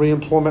Employment and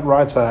Reemployment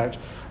Rights Act.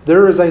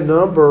 There is a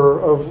number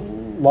of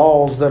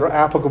laws that are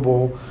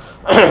applicable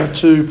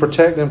to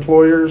protect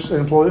employers,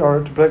 or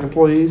to protect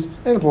employees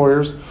and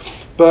employers,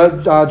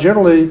 but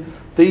generally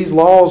these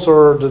laws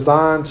are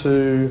designed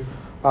to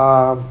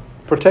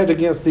protect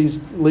against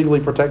these legally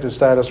protected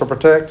status, or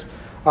protect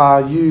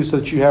you so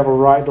that you have a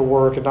right to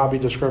work and not be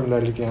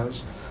discriminated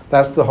against.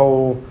 That's the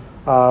whole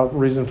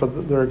reason for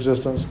their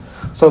existence.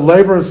 So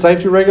labor and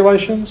safety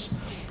regulations.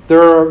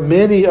 There are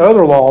many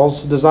other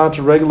laws designed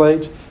to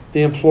regulate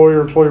the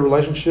employer-employee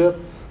relationship.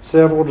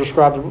 Several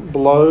described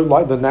below,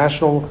 like the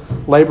National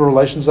Labor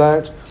Relations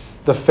Act,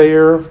 the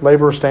Fair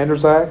Labor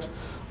Standards Act,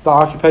 the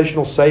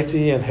Occupational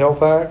Safety and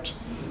Health Act,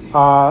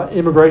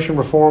 Immigration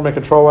Reform and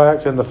Control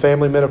Act, and the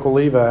Family Medical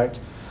Leave Act.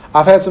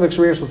 I've had some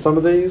experience with some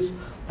of these.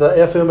 The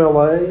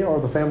FMLA, or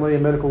the Family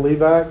and Medical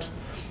Leave Act,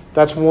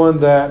 that's one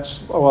that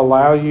will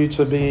allow you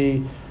to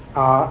be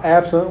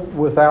absent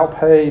without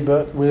pay,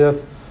 but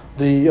with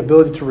the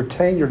ability to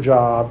retain your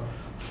job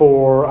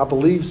for, I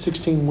believe,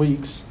 16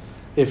 weeks.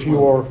 If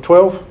you are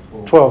 12,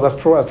 that's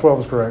 12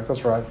 is correct.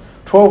 That's right.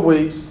 12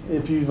 weeks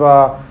if you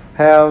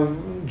have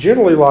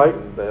generally, like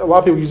a lot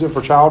of people use it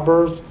for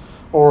childbirth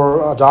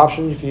or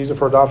adoption. You can use it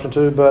for adoption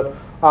too, but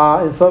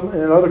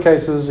in other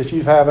cases, if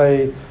you have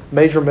a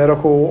major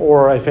medical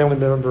or a family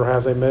member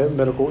has a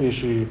medical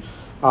issue,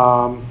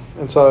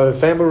 and so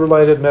family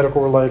related,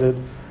 medical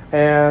related,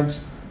 and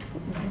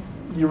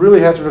you really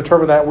have to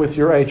determine that with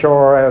your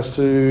HR as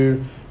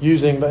to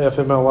using the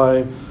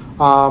FMLA.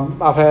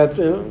 I've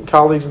had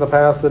colleagues in the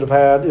past that have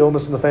had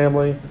illness in the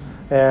family,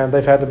 and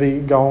they've had to be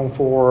gone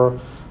for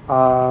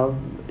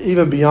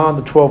even beyond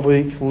the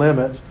 12-week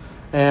limit.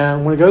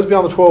 And when it goes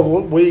beyond the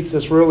 12 weeks,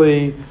 it's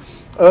really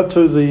up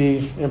to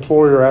the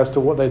employer as to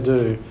what they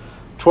do.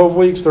 12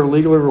 weeks, they're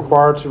legally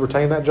required to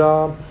retain that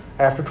job.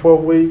 After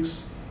 12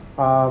 weeks,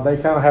 they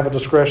kind of have a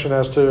discretion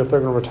as to if they're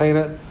going to retain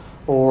it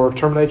or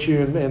terminate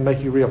you and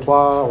make you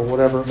reapply or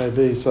whatever it may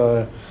be.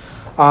 So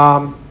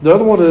the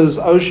other one is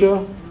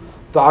OSHA,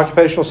 the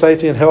Occupational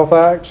Safety and Health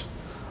Act.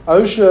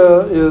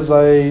 OSHA is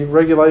a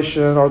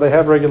regulation, or they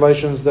have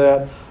regulations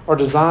that are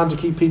designed to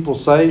keep people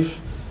safe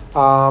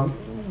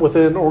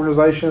within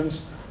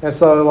organizations. And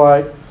so,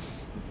 like,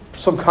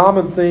 some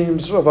common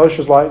themes of OSHA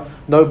is like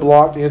no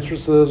blocked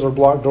entrances or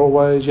blocked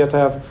doorways. You have to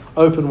have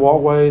open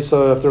walkways,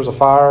 so if there's a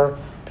fire,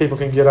 people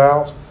can get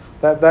out.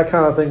 That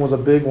kind of thing was a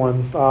big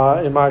one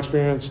in my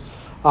experience.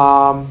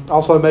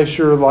 Also, make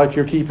sure like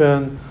you're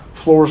keeping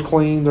floors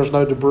clean. There's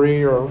no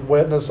debris or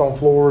wetness on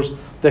floors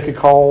that could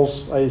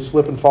cause a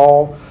slip and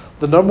fall.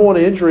 The number one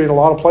injury in a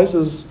lot of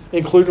places,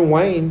 including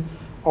Wayne,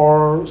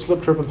 are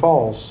slip, trip, and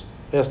falls,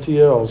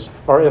 STLs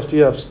or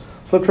STFs.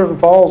 Slip, trip, and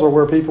falls are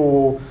where people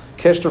will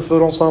catch their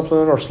foot on something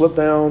or slip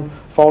down,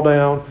 fall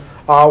down.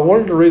 One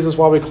of the reasons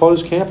why we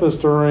closed campus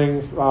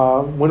during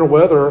winter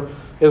weather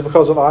is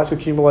because of ice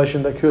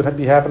accumulation that could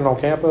be happening on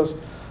campus.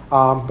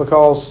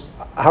 Because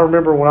I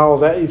remember when I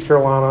was at East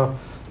Carolina,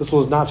 this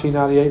was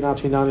 1998,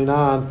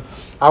 1999,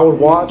 I would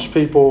watch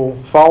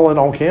people falling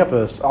on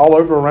campus all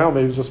over around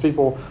me. It was just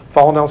people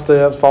falling down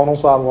steps, falling on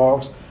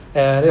sidewalks,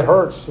 and it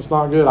hurts. It's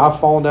not good. I've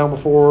fallen down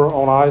before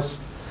on ice.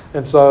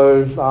 And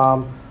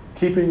so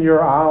keeping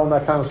your eye on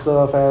that kind of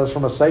stuff as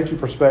from a safety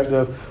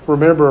perspective.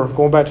 Remember,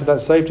 going back to that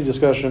safety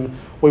discussion,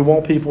 we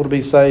want people to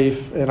be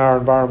safe in our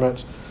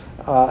environment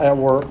at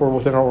work or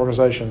within our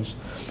organizations.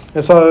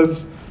 And so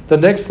the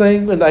next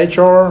thing in the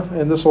HR,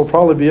 and this will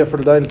probably be it for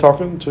today to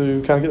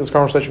kind of get this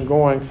conversation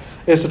going,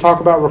 is to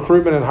talk about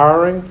recruitment and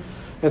hiring.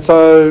 And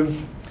so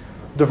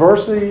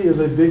diversity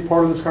is a big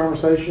part of this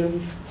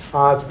conversation.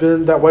 It's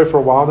been that way for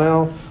a while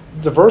now.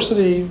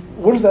 Diversity,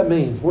 what does that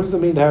mean? What does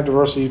it mean to have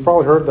diversity? You've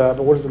probably heard that,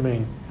 but what does it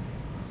mean?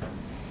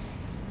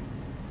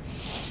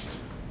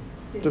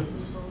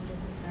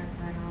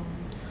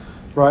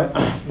 Right.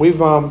 We've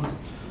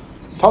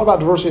talked about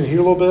diversity in here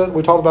a little bit.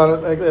 We talked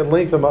about it at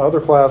length in my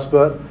other class,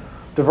 but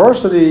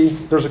diversity,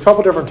 there's a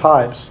couple different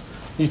types.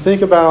 You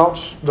think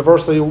about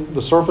diversity,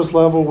 the surface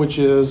level, which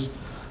is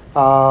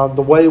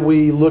the way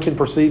we look and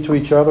perceive to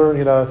each other,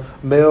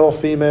 male,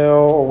 female,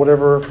 or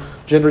whatever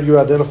gender you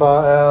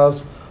identify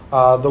as,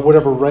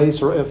 whatever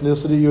race or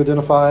ethnicity you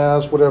identify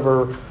as,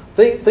 whatever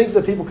things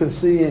that people can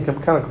see and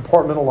can kind of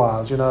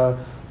compartmentalize,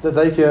 that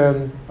they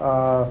can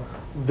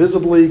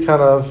visibly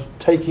kind of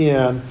take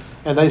in,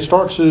 and they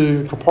start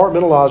to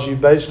compartmentalize you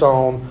based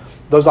on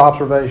those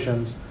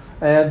observations.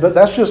 But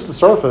that's just the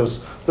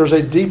surface. There's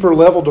a deeper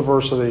level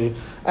diversity,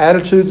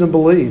 attitudes and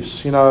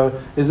beliefs.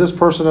 Is this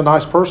person a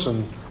nice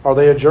person? Are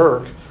they a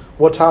jerk?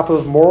 What type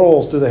of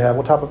morals do they have?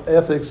 What type of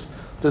ethics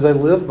do they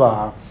live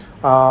by?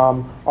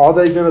 Are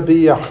they going to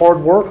be a hard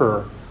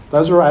worker?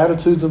 Those are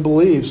attitudes and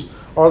beliefs.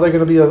 Are they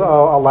going to be a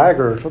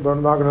laggard? They're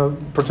not going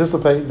to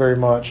participate very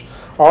much.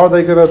 Are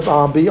they going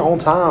to be on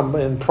time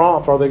and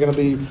prompt? Are they going to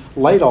be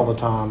late all the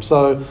time?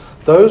 So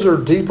those are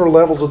deeper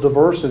levels of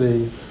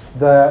diversity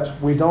that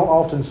we don't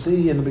often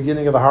see in the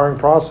beginning of the hiring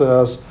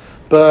process.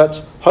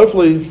 But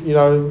hopefully,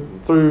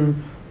 through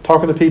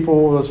talking to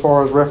people as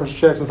far as reference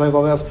checks and things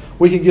like that,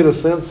 we can get a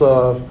sense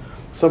of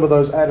some of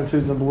those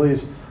attitudes and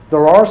beliefs.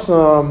 There are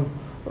some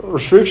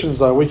restrictions,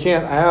 though. We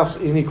can't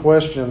ask any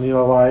question,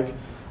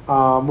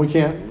 we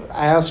can't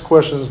ask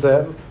questions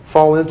that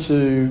fall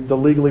into the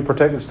legally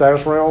protected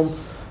status realm.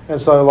 And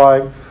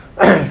so,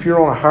 if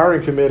you're on a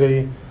hiring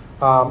committee,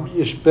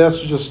 it's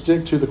best to just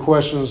stick to the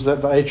questions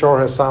that the HR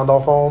has signed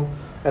off on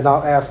and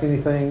not ask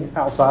anything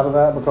outside of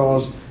that,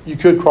 because you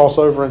could cross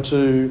over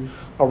into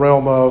a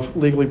realm of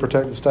legally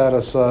protected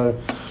status. So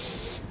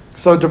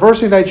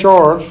diversity in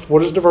HR,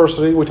 what is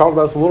diversity? We talked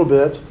about this a little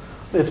bit.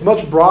 It's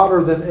much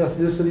broader than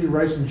ethnicity,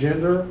 race, and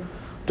gender.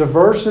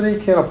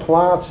 Diversity can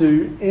apply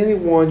to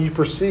anyone you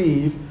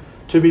perceive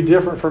to be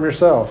different from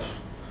yourself.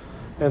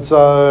 And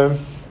so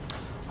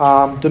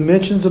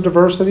dimensions of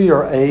diversity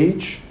are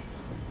age,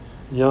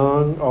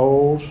 young,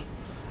 old,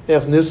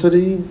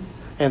 ethnicity,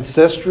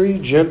 ancestry,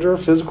 gender,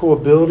 physical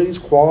abilities,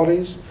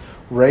 qualities,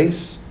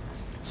 race,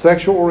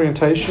 sexual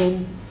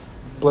orientation,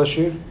 bless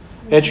you,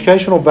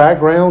 educational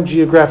background,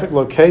 geographic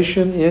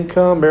location,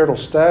 income, marital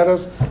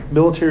status,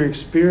 military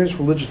experience,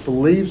 religious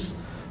beliefs,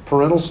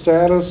 parental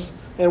status,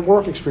 and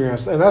work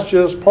experience. And that's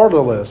just part of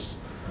the list.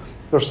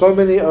 There's so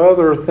many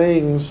other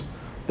things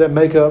that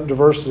make up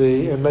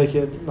diversity and make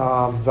it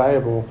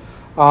valuable.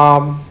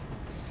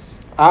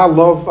 I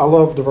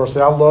love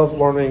diversity. I love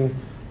learning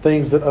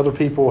things that other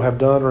people have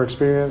done or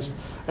experienced.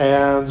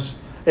 And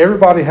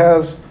everybody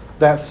has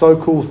that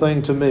so cool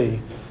thing to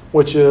me,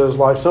 which is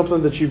like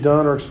something that you've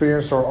done or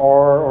experienced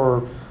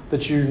or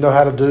that you know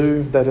how to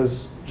do that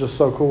is just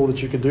so cool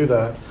that you can do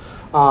that.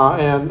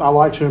 And I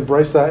like to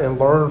embrace that and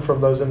learn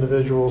from those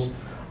individuals.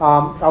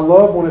 I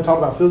love when they talk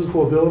about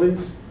physical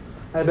abilities.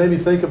 It made me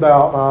think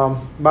about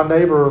my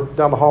neighbor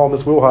down the hall,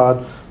 Miss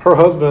Wilhide. Her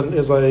husband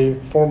is a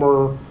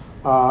former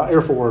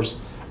Air Force.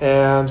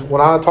 And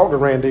when I talk to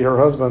Randy, her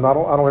husband, I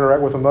don't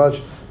interact with him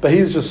much, but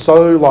he's just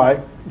so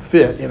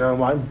fit,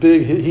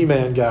 big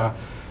He-Man guy.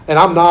 And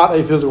I'm not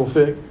a physical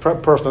fit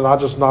person. I'm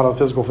just not a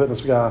physical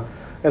fitness guy.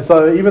 And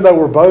so even though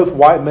we're both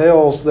white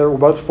males that we're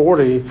both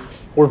 40,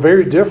 we're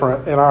very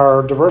different in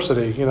our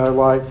diversity.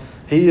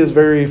 He is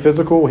very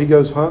physical. He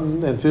goes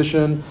hunting and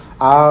fishing.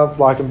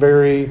 I'm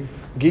very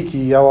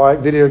geeky. I like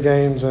video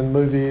games and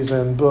movies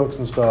and books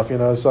and stuff,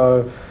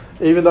 So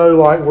even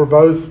though we're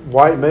both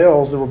white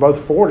males that we're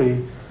both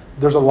 40,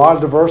 there's a lot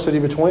of diversity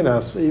between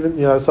us.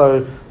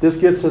 So this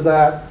gets to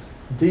that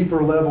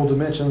deeper level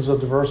dimensions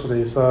of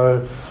diversity.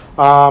 So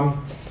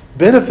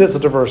benefits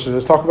of diversity.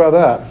 Let's talk about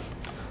that.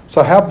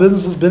 So how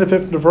businesses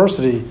benefit from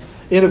diversity.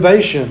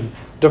 Innovation.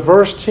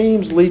 Diverse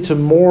teams lead to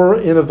more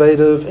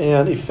innovative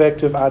and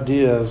effective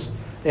ideas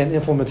and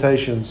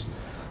implementations.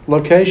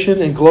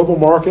 Location in global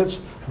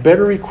markets,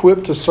 better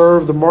equipped to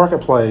serve the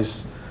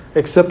marketplace.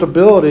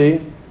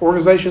 Acceptability.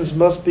 Organizations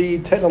must be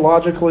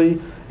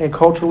technologically and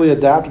culturally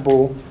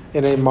adaptable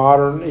in a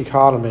modern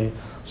economy.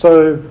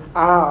 So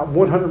I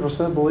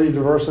 100% believe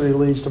diversity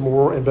leads to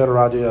more and better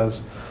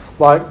ideas.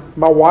 My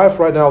wife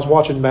right now is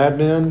watching Mad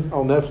Men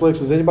on Netflix.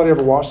 Has anybody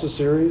ever watched this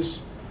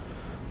series?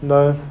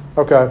 No?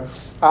 Okay.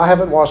 I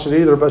haven't watched it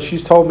either, but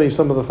she's told me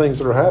some of the things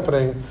that are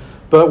happening.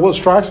 But what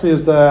strikes me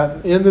is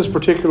that in this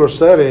particular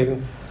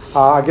setting,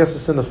 I guess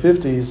it's in the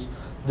 50s,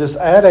 this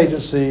ad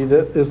agency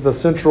that is the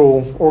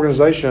central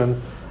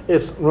organization,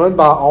 it's run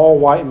by all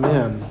white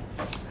men.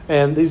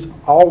 And these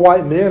all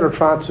white men are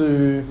trying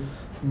to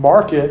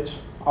market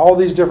all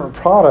these different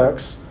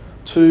products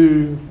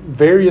to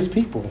various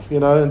people,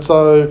 And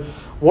so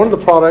one of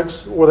the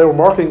products where they were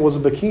marketing was a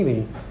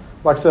bikini.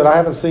 Like I said, I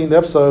haven't seen the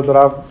episode, but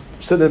I'm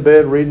sitting in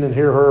bed reading and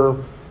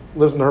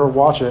listen to her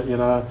watch it,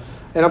 And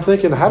I'm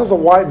thinking, how does a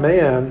white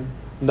man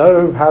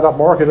know how to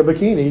market a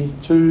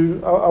bikini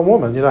to a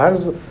woman?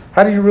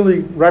 How do you really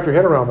wrap your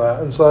head around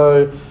that? And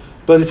so,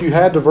 but if you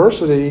had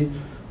diversity,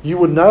 you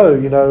would know,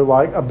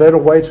 a better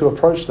way to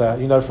approach that,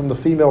 from the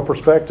female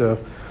perspective.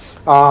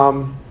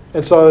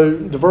 And so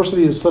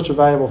diversity is such a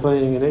valuable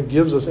thing, and it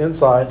gives us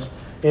insights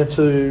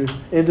into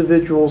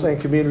individuals and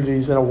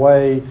communities in a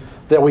way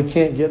that we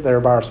can't get there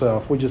by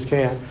ourselves. We just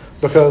can't,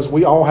 because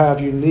we all have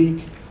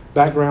unique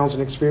backgrounds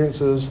and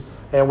experiences,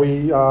 and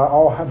we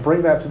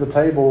bring that to the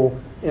table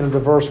in a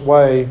diverse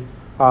way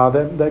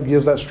that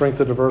gives that strength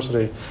of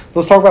diversity.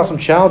 Let's talk about some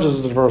challenges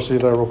of diversity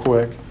there real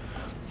quick,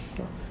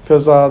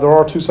 because there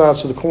are two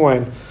sides to the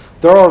coin.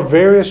 There are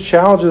various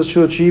challenges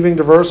to achieving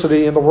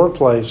diversity in the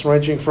workplace,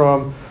 ranging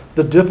from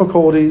the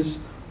difficulties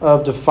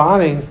of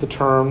defining the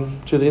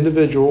term to the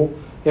individual,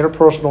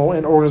 interpersonal,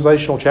 and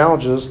organizational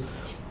challenges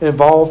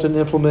involved in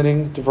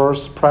implementing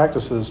diverse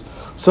practices.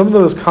 Some of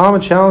those common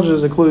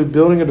challenges include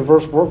building a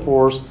diverse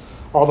workforce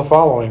are the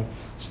following: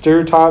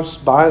 stereotypes,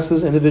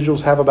 biases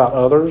individuals have about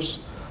others;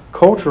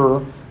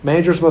 culture,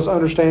 managers must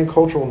understand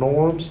cultural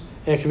norms;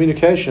 and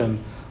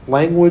communication,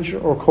 language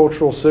or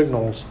cultural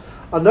signals.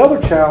 Another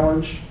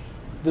challenge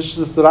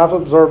that I've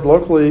observed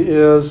locally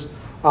is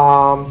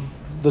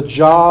the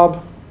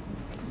job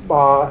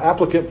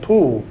applicant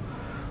pool.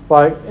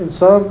 Like in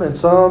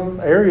some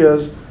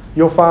areas,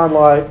 you'll find,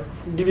 like,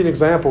 I'll give you an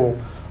example.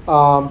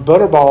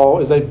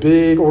 Butterball is a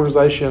big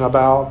organization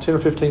about 10 or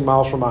 15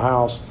 miles from my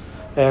house,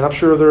 and I'm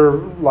sure they're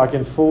like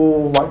in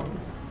full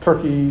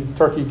turkey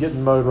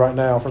getting mode right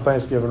now for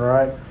Thanksgiving,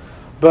 right?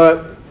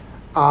 But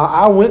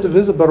I went to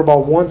visit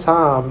Butterball one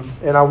time,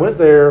 and I went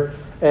there,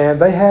 and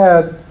they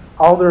had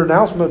on their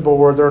announcement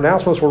board, their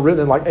announcements were written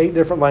in like 8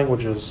 different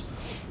languages.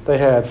 They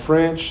had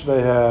French, they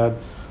had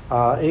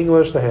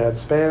English, they had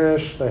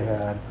Spanish, they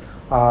had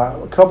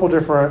a couple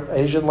different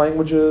Asian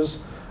languages.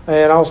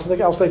 And I was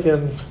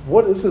thinking,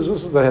 what is this?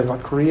 They had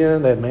like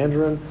Korean, they had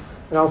Mandarin,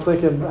 and I was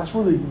thinking, that's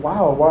really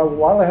wow.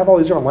 Why do they have all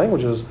these different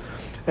languages?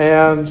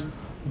 And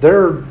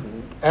I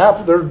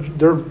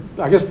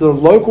guess the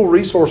local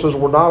resources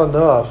were not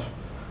enough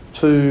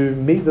to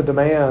meet the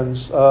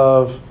demands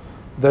of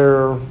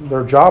their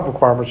job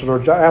requirements or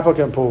their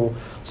applicant pool.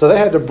 So they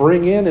had to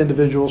bring in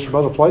individuals from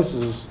other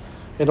places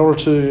in order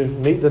to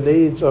meet the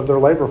needs of their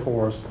labor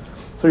force.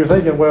 So you're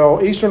thinking,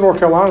 well, Eastern North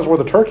Carolina is where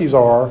the turkeys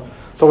are.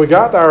 So we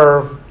got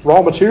our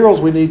raw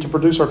materials we need to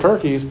produce our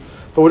turkeys,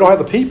 but we don't have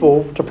the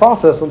people to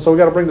process them, so we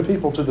got to bring the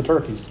people to the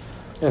turkeys.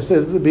 And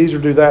instead, it'd be easier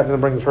to do that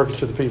than bring the turkeys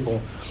to the people.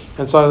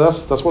 And so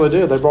that's what they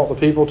did. They brought the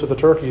people to the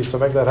turkeys to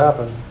make that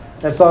happen.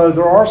 And so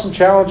there are some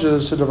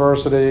challenges to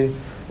diversity,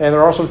 and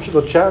there are some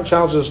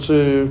challenges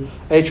to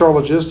HR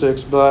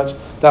logistics, but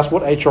that's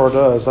what HR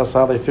does. That's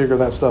how they figure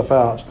that stuff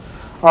out.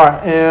 All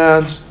right,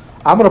 and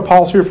I'm going to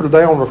pause here for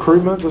today on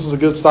recruitment. This is a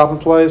good stopping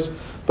place,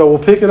 but we'll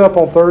pick it up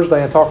on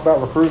Thursday and talk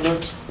about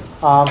recruitment.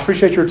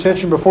 Appreciate your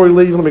attention. Before you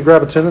leave, let me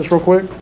grab attendance real quick.